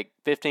going to take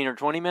 15 or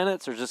 20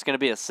 minutes, or is this going to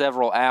be a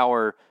several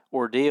hour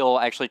ordeal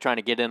actually trying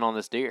to get in on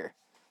this deer?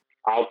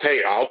 I'll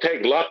take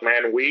luck,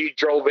 man. We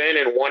drove in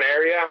one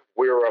area.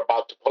 We were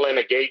about to pull in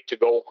a gate to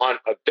go hunt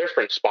a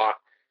different spot,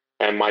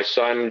 and my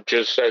son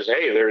just says,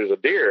 hey, there's a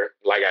deer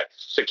like at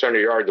 600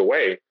 yards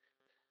away.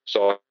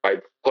 So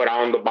I put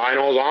on the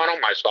binos on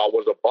him. I saw it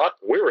was a buck.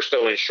 We were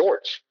still in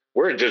shorts.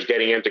 We were just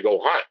getting in to go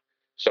hunt.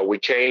 So we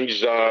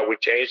changed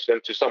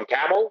into some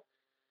camo,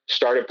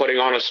 started putting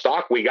on a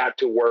stalk. We got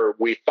to where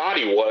we thought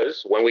he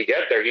was. When we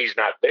get there, he's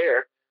not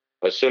there.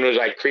 As soon as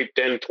I creeped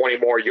in 20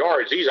 more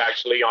yards, he's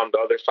actually on the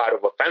other side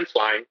of a fence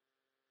line,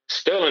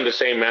 still in the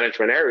same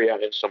management area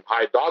in some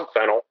high dog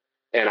fennel,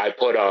 and I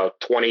put a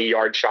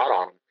 20-yard shot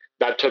on him.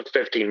 That took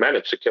 15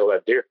 minutes to kill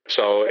that deer.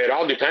 So it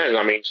all depends.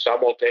 I mean,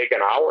 some will take an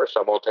hour,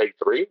 some will take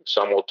 3,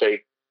 some will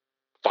take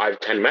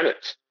 5-10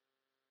 minutes.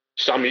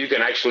 Some you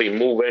can actually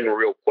move in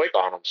real quick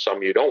on them,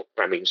 some you don't.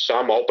 I mean,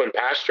 some open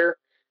pasture,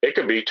 it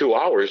could be 2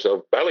 hours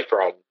of belly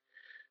crawling.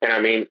 And I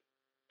mean,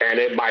 and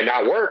it might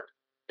not work.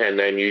 And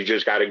then you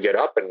just got to get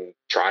up and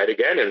try it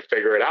again and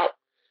figure it out.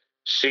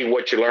 See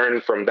what you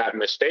learn from that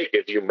mistake,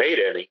 if you made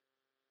any.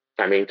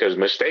 I mean, because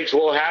mistakes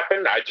will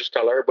happen. I just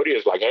tell everybody,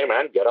 it's like, hey,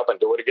 man, get up and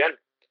do it again.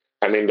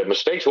 I mean, the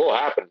mistakes will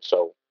happen.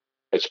 So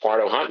it's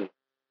part of hunting.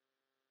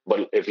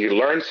 But if you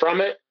learn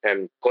from it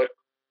and put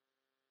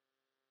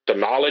the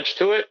knowledge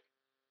to it,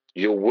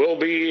 you will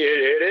be,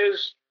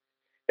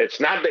 it's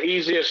not the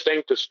easiest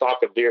thing to stalk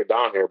a deer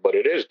down here, but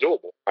it is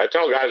doable. I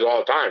tell guys all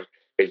the time,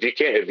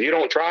 if you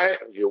don't try it,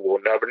 you will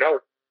never know.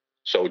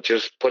 So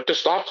just put the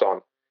stalks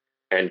on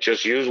and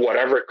just use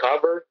whatever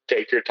cover,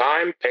 take your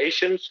time,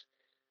 patience,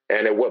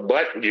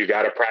 but you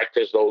got to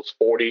practice those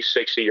 40,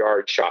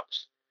 60-yard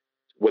shots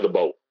with a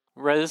bow.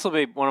 Ray, this will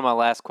be one of my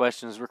last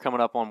questions. We're coming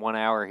up on 1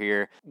 hour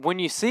here. When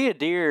you see a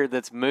deer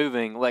that's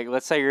moving, like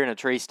let's say you're in a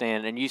tree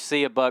stand and you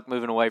see a buck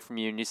moving away from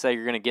you and you say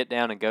you're going to get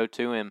down and go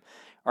to him,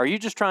 are you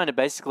just trying to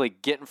basically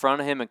get in front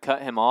of him and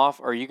cut him off,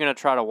 or are you going to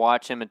try to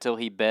watch him until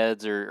he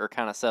beds or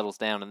kind of settles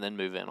down and then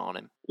move in on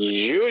him?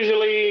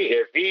 Usually,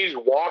 if he's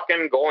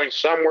walking, going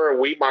somewhere,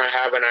 we might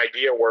have an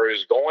idea where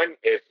he's going.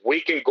 If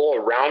we can go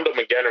around him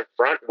and get in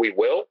front, we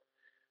will.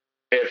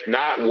 If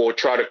not, we'll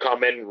try to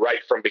come in right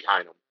from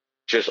behind him.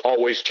 Just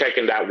always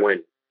checking that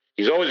wind.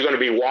 He's always going to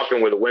be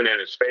walking with the wind in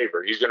his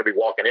favor. He's going to be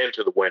walking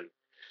into the wind.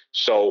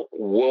 So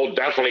we'll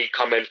definitely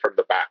come in from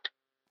the back.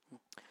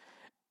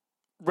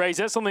 Ray, is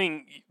that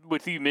something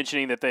with you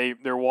mentioning that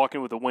they're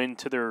walking with the wind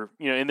to their,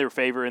 in their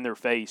favor, in their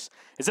face?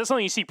 Is that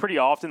something you see pretty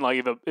often?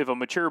 Like if a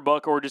mature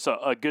buck or just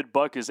a good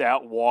buck is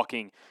out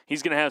walking,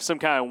 he's going to have some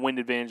kind of wind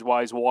advantage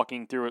while he's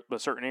walking through a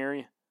certain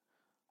area?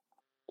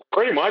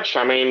 Pretty much.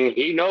 I mean,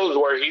 he knows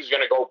where he's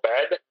going to go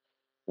bed,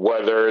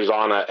 whether it's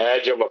on an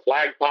edge of a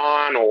flag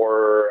pond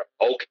or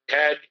oak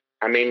head.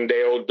 I mean,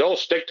 they'll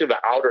stick to the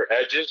outer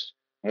edges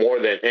more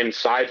than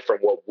inside from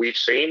what we've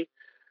seen.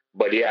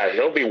 But yeah,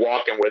 he'll be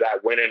walking with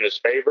that wind in his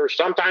favor.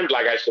 Sometimes,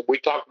 like I said, we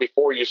talked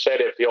before, you said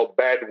if he'll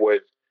bed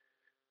with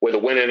the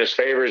wind in his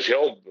favors,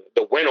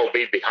 the wind will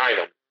be behind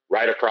him,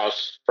 right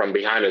across from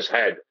behind his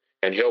head.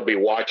 And he'll be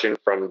watching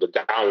from the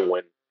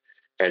downwind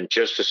and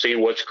just to see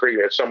what's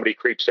creeping, if somebody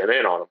creeps in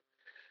on him.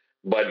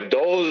 But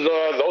those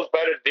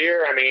bedded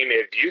deer, I mean,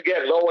 if you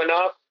get low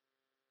enough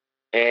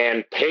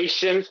and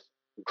patience,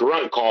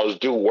 grunt calls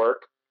do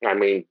work. I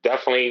mean,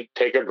 definitely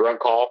take a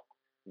grunt call.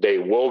 They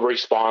will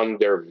respond.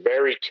 They're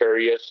very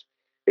curious.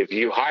 If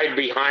you hide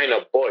behind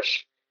a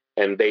bush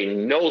and they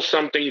know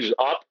something's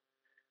up,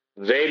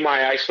 they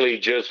might actually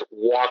just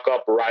walk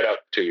up right up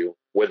to you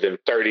within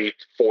 30,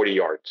 40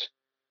 yards.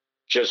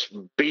 Just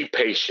be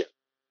patient.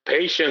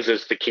 Patience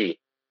is the key.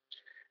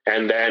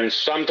 And then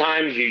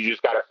sometimes you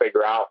just got to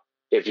figure out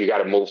if you got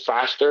to move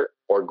faster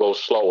or go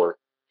slower.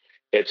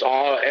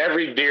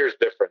 Every deer is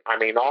different. I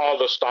mean, all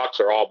the stalks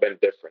are all been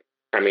different.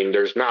 I mean,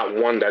 there's not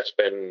one that's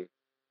been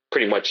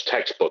pretty much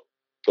textbook.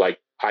 Like,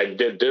 I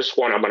did this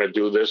one, I'm going to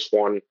do this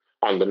one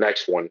on the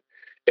next one.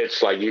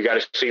 It's like you got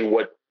to see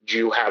what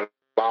you have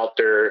out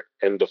there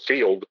in the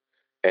field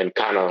and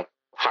kind of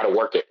how to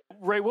work it.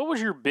 Ray, what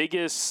was your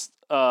biggest,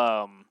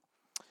 I'm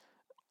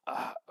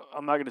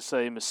not going to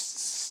say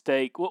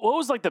mistake, what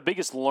was like the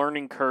biggest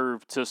learning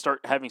curve to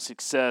start having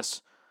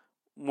success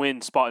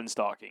when spotting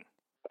stalking?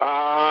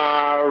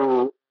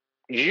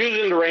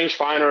 Using the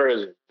rangefinder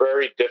is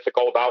very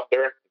difficult out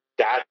there.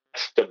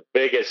 That's the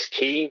biggest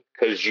key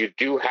because you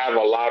do have a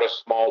lot of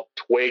small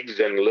twigs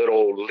and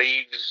little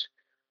leaves,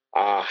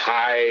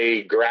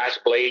 high grass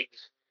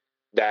blades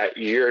that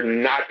you're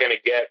not going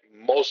to get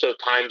most of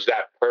the times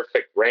that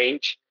perfect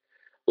range.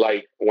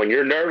 Like when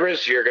you're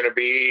nervous, your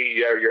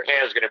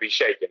hand's going to be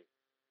shaking.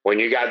 When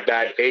you got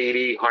that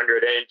 80,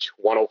 100 inch,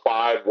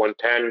 105,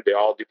 110, it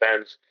all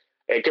depends.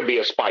 It could be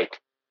a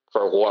spike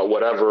for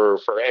whatever,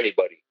 for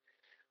anybody.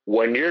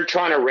 When you're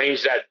trying to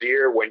range that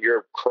deer, when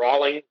you're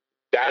crawling,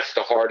 that's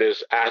the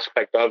hardest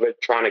aspect of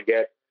it, trying to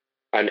get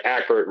an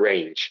accurate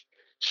range.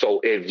 So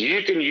if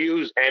you can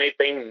use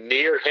anything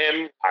near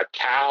him, a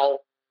cow,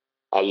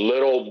 a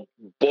little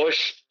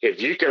bush,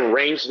 if you can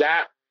range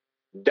that,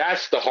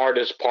 that's the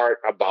hardest part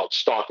about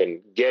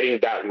stalking, getting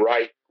that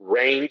right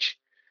range,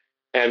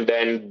 and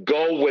then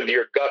go with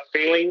your gut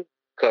feeling,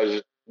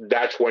 because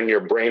that's when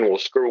your brain will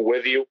screw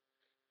with you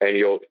and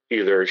you'll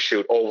either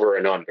shoot over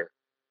and under.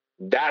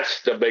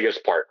 That's the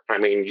biggest part. I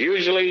mean,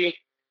 usually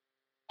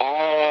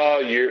all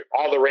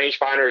the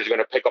rangefinder is going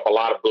to pick up a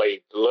lot of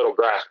blades, little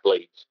grass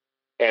blades,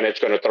 and it's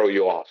going to throw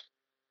you off.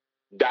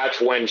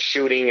 That's when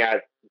shooting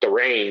at the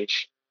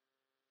range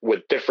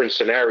with different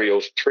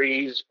scenarios,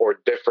 trees or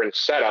different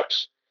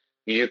setups,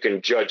 you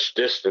can judge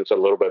distance a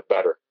little bit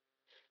better.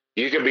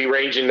 You could be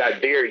ranging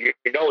that deer. You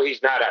know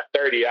he's not at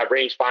 30. That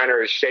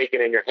rangefinder is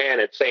shaking in your hand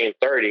and saying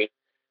 30,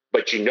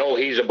 but you know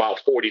he's about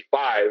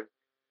 45.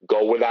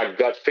 Go with that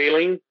gut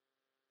feeling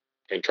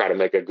and try to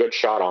make a good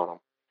shot on him.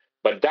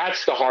 But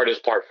that's the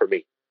hardest part for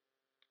me.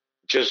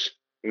 Just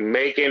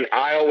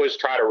I always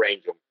try to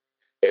range them.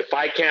 If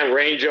I can't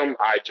range them,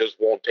 I just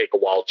won't take a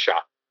wild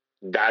shot.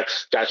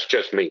 That's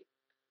just me.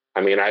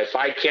 I mean, if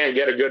I can't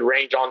get a good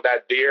range on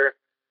that deer,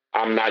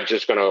 I'm not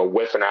just going to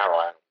whiff an arrow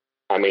at him.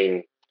 I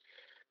mean,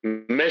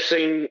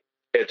 missing,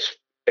 it's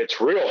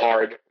real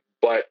hard,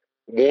 but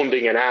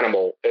wounding an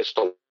animal is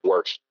the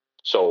worst.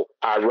 So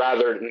I'd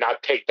rather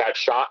not take that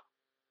shot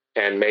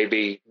and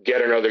maybe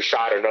get another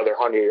shot another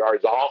 100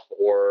 yards off,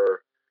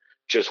 or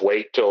just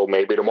wait till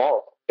maybe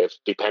tomorrow, if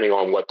depending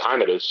on what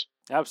time it is.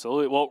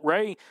 Absolutely. Well,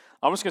 Ray,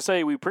 I'm just going to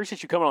say we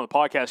appreciate you coming on the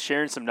podcast,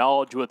 sharing some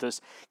knowledge with us,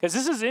 because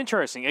this is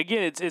interesting.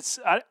 Again, it's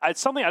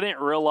something I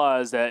didn't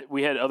realize that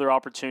we had other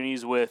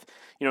opportunities with,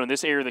 in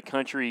this area of the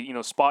country,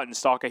 spot and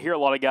stalk. I hear a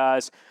lot of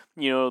guys,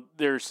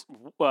 there's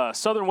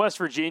southern West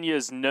Virginia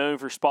is known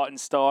for spot and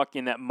stalk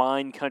in that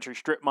mine country,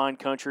 strip mine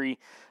country.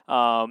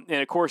 And,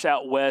 of course,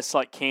 out west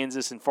like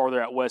Kansas and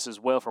farther out west as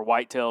well for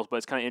whitetails. But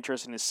it's kind of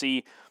interesting to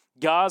see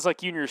guys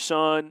like you and your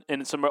son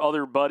and some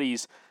other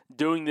buddies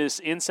doing this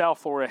in South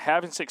Florida,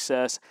 having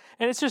success,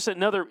 and it's just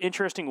another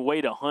interesting way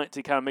to hunt,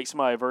 to kind of make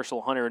somebody a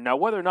versatile hunter. Now,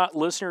 whether or not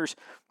listeners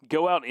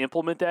go out and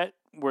implement that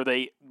where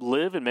they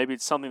live, and maybe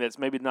it's something that's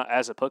maybe not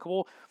as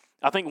applicable,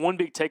 I think one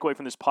big takeaway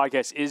from this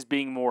podcast is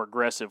being more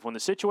aggressive. When the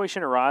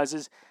situation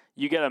arises,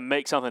 you got to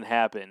make something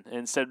happen.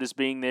 Instead of just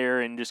being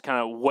there and just kind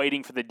of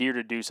waiting for the deer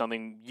to do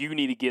something, you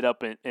need to get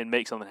up and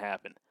make something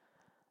happen.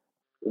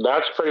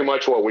 That's pretty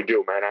much what we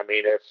do, man. I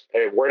mean,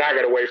 if we're not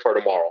going to wait for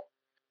tomorrow.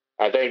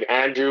 I think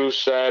Andrew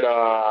said,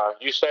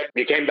 you said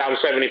you came down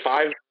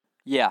 75?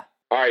 Yeah.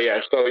 All right, yeah.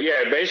 So,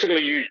 yeah,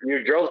 basically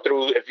you drove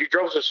through, if you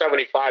drove to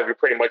 75, you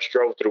pretty much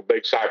drove through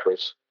Big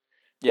Cypress.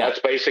 Yeah.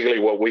 That's basically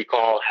what we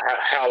call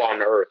hell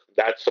on earth.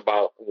 That's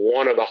about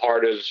one of the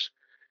hardest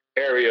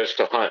areas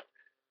to hunt.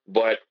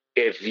 But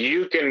if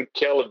you can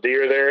kill a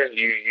deer there,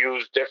 you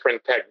use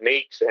different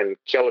techniques and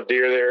kill a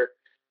deer there,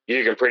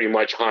 you can pretty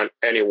much hunt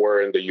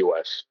anywhere in the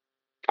U.S.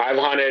 I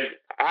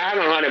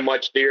haven't hunted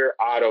much deer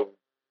out of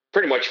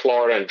pretty much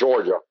Florida and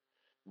Georgia,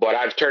 but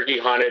I've turkey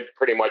hunted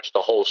pretty much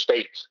the whole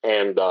states.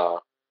 And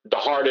the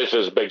hardest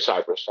is Big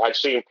Cypress. I've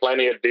seen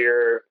plenty of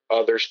deer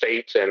other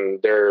states,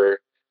 and they're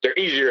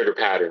easier to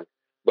pattern.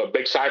 But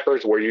Big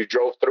Cypress, where you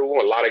drove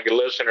through, a lot of your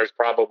listeners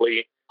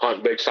probably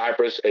hunt Big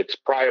Cypress. It's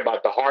probably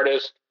about the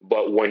hardest,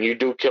 but when you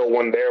do kill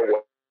one there,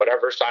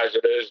 whatever size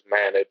it is,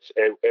 man,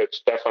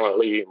 it's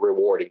definitely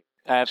rewarding.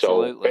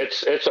 Absolutely.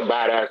 So it's a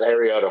badass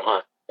area to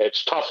hunt.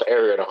 It's a tough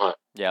area to hunt.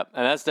 Yeah,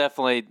 and that's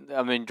definitely,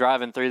 I mean,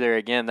 driving through there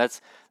again, that's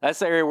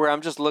the area where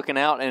I'm just looking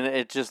out, and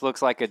it just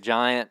looks like a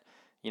giant,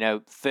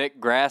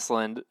 thick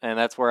grassland, and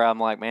that's where I'm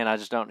like, man, I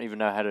just don't even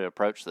know how to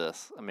approach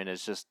this. I mean,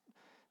 it's just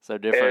so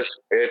different.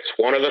 It's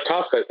one of the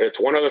toughest. It's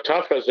one of the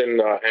toughest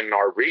in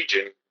our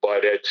region,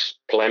 but it's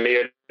plenty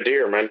of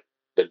deer, man.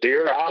 The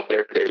deer are out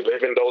there. They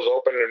live in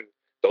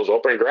those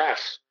open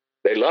grass.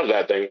 They love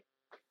that thing.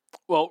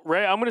 Well,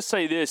 Ray, I'm going to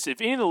say this: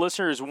 if any of the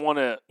listeners want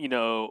to,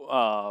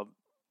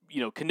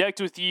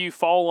 connect with you,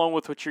 follow along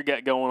with what you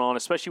got going on,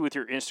 especially with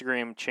your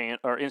Instagram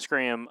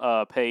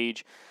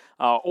page,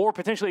 or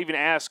potentially even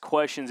ask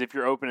questions if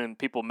you're open and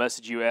people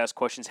message you, ask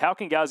questions. How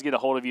can guys get a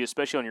hold of you,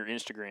 especially on your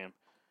Instagram?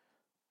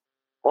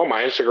 Well,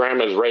 my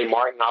Instagram is Ray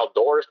Martin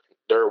Outdoors.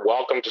 They're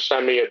welcome to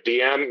send me a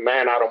DM.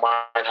 Man, I don't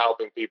mind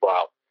helping people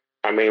out.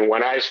 I mean,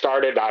 when I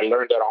started, I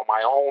learned it on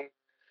my own.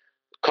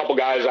 A couple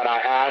guys that I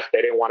asked,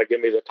 they didn't want to give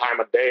me the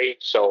time of day,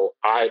 so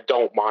I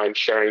don't mind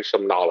sharing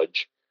some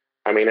knowledge.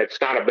 I mean, it's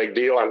not a big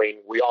deal. I mean,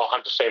 we all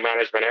hunt the same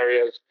management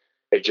areas.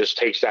 It just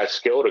takes that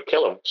skill to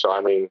kill them. So,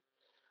 I mean,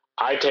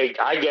 I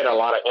get a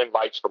lot of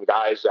invites from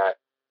guys that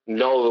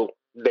know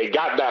they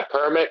got that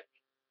permit.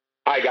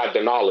 I got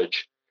the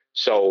knowledge.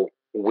 So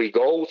we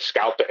go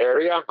scout the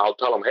area. I'll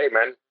tell them, hey,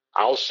 man,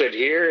 I'll sit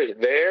here,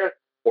 there,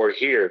 or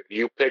here.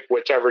 You pick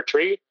whichever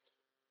tree.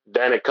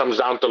 Then it comes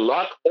down to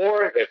luck.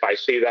 Or if I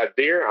see that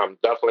deer, I'm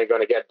definitely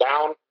going to get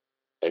down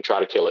and try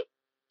to kill it.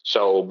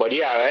 So, but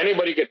yeah,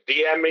 anybody could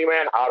DM me,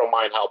 man. I don't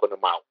mind helping them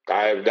out.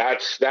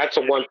 That's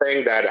the one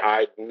thing that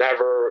I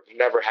never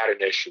had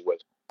an issue with.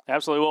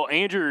 Absolutely. Well,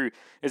 Andrew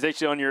is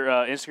actually on your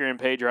Instagram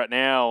page right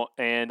now,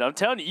 and I'm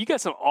telling you, you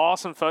got some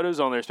awesome photos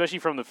on there, especially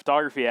from the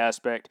photography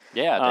aspect.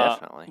 Yeah,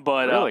 definitely.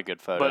 But really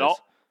good photos.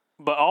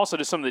 But also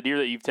just some of the deer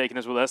that you've taken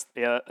as well. That's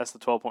the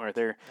 12-point right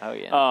there. Oh,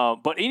 yeah.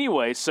 But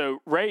anyway, so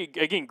Ray,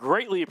 again,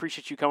 greatly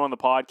appreciate you coming on the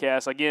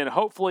podcast. Again,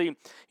 hopefully,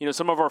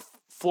 some of our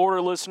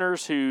Florida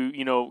listeners who,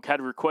 had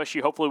to request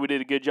you, hopefully we did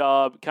a good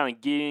job kind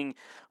of getting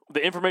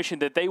the information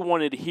that they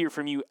wanted to hear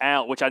from you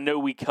out, which I know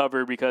we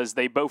covered because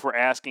they both were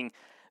asking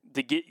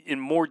to get in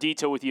more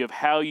detail with you of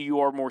how you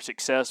are more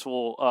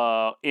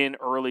successful in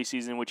early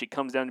season, which it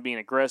comes down to being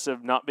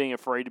aggressive, not being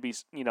afraid to be,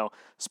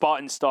 spot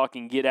and stalk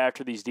and get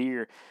after these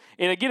deer.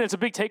 And again, it's a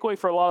big takeaway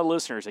for a lot of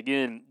listeners.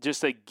 Again,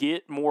 just to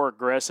get more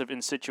aggressive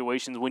in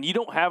situations when you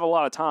don't have a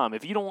lot of time.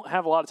 If you don't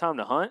have a lot of time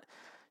to hunt,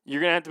 you're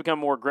going to have to become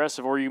more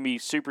aggressive, or you're going to be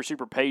super,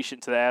 super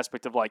patient to the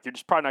aspect of like, you're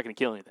just probably not going to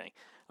kill anything.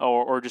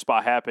 Or just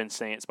by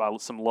happenstance, by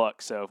some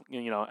luck. So,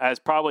 as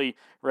probably,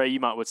 Ray, you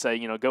would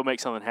say, go make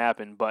something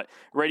happen. But,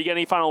 Ray, you got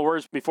any final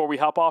words before we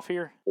hop off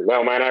here?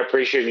 Well, man, I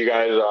appreciate you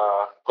guys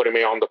putting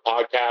me on the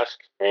podcast.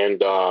 And,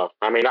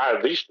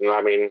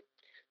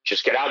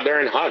 just get out there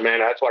and hunt, man.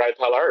 That's what I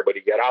tell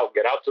everybody. Get out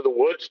to the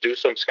woods, do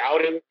some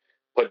scouting,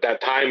 put that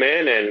time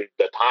in, and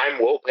the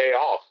time will pay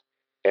off.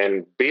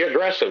 And be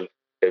aggressive.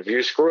 If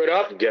you screw it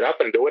up, get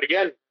up and do it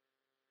again.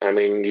 I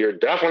mean, you're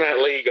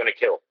definitely going to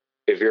kill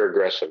if you're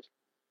aggressive.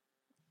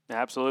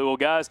 Absolutely. Well,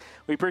 guys,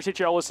 we appreciate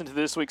y'all listening to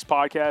this week's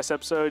podcast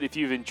episode. If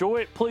you've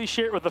enjoyed it, please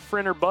share it with a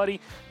friend or buddy.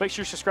 Make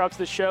sure you subscribe to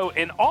the show.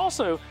 And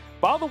also,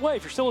 by the way,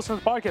 if you're still listening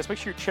to the podcast, make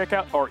sure you check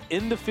out our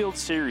In the Field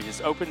series.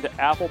 It's open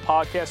to Apple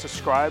Podcast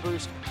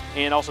subscribers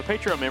and also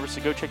Patreon members,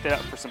 so go check that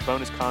out for some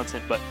bonus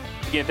content. But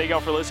again, thank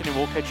y'all for listening.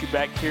 We'll catch you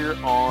back here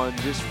on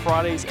this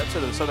Friday's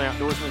episode of the Southern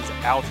Outdoorsman's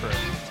Outro.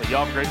 So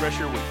y'all have a great rest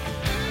of your week.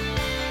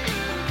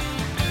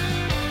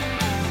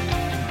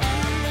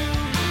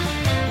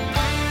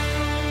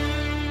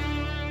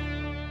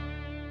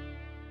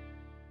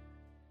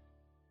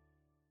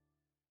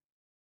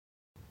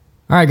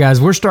 All right,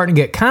 guys, we're starting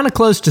to get kind of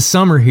close to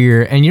summer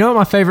here, and you know what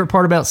my favorite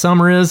part about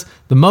summer is?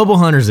 The Mobile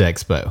Hunters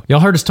Expo.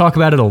 Y'all heard us talk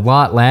about it a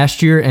lot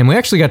last year, and we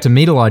actually got to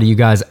meet a lot of you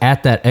guys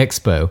at that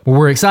expo. Well,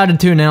 we're excited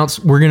to announce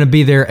we're going to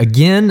be there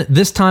again.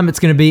 This time it's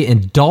going to be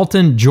in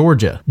Dalton,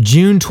 Georgia,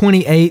 June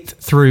 28th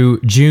through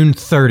June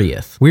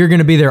 30th. We are going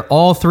to be there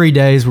all 3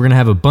 days. We're going to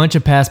have a bunch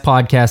of past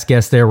podcast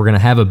guests there. We're going to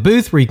have a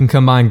booth where you can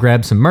come by and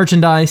grab some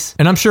merchandise,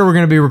 and I'm sure we're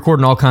going to be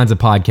recording all kinds of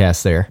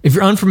podcasts there. If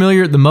you're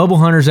unfamiliar, the Mobile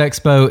Hunters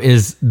Expo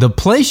is the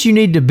place you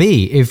need to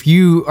be if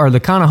you are the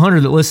kind of hunter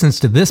that listens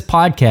to this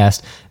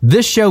podcast.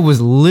 This show was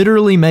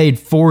literally made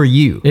for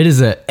you. It is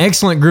an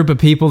excellent group of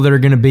people that are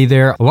going to be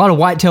there. A lot of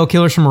whitetail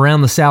killers from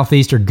around the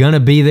Southeast are going to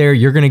be there.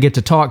 You're going to get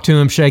to talk to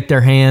them, shake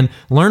their hand,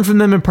 learn from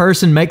them in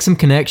person, make some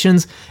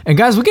connections. And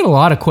guys, we get a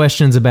lot of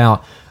questions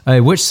about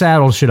which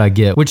saddle should I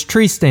get? Which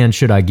tree stand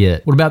should I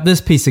get? What about this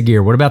piece of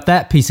gear? What about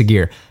that piece of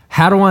gear?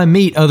 How do I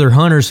meet other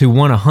hunters who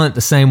want to hunt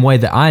the same way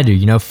that I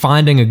do?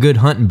 Finding a good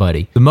hunting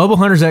buddy. The Mobile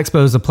Hunters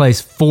Expo is a place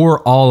for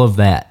all of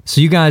that.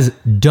 So you guys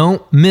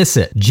don't miss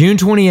it. June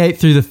 28th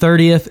through the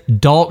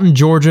 30th, Dalton,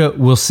 Georgia.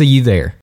 We'll see you there.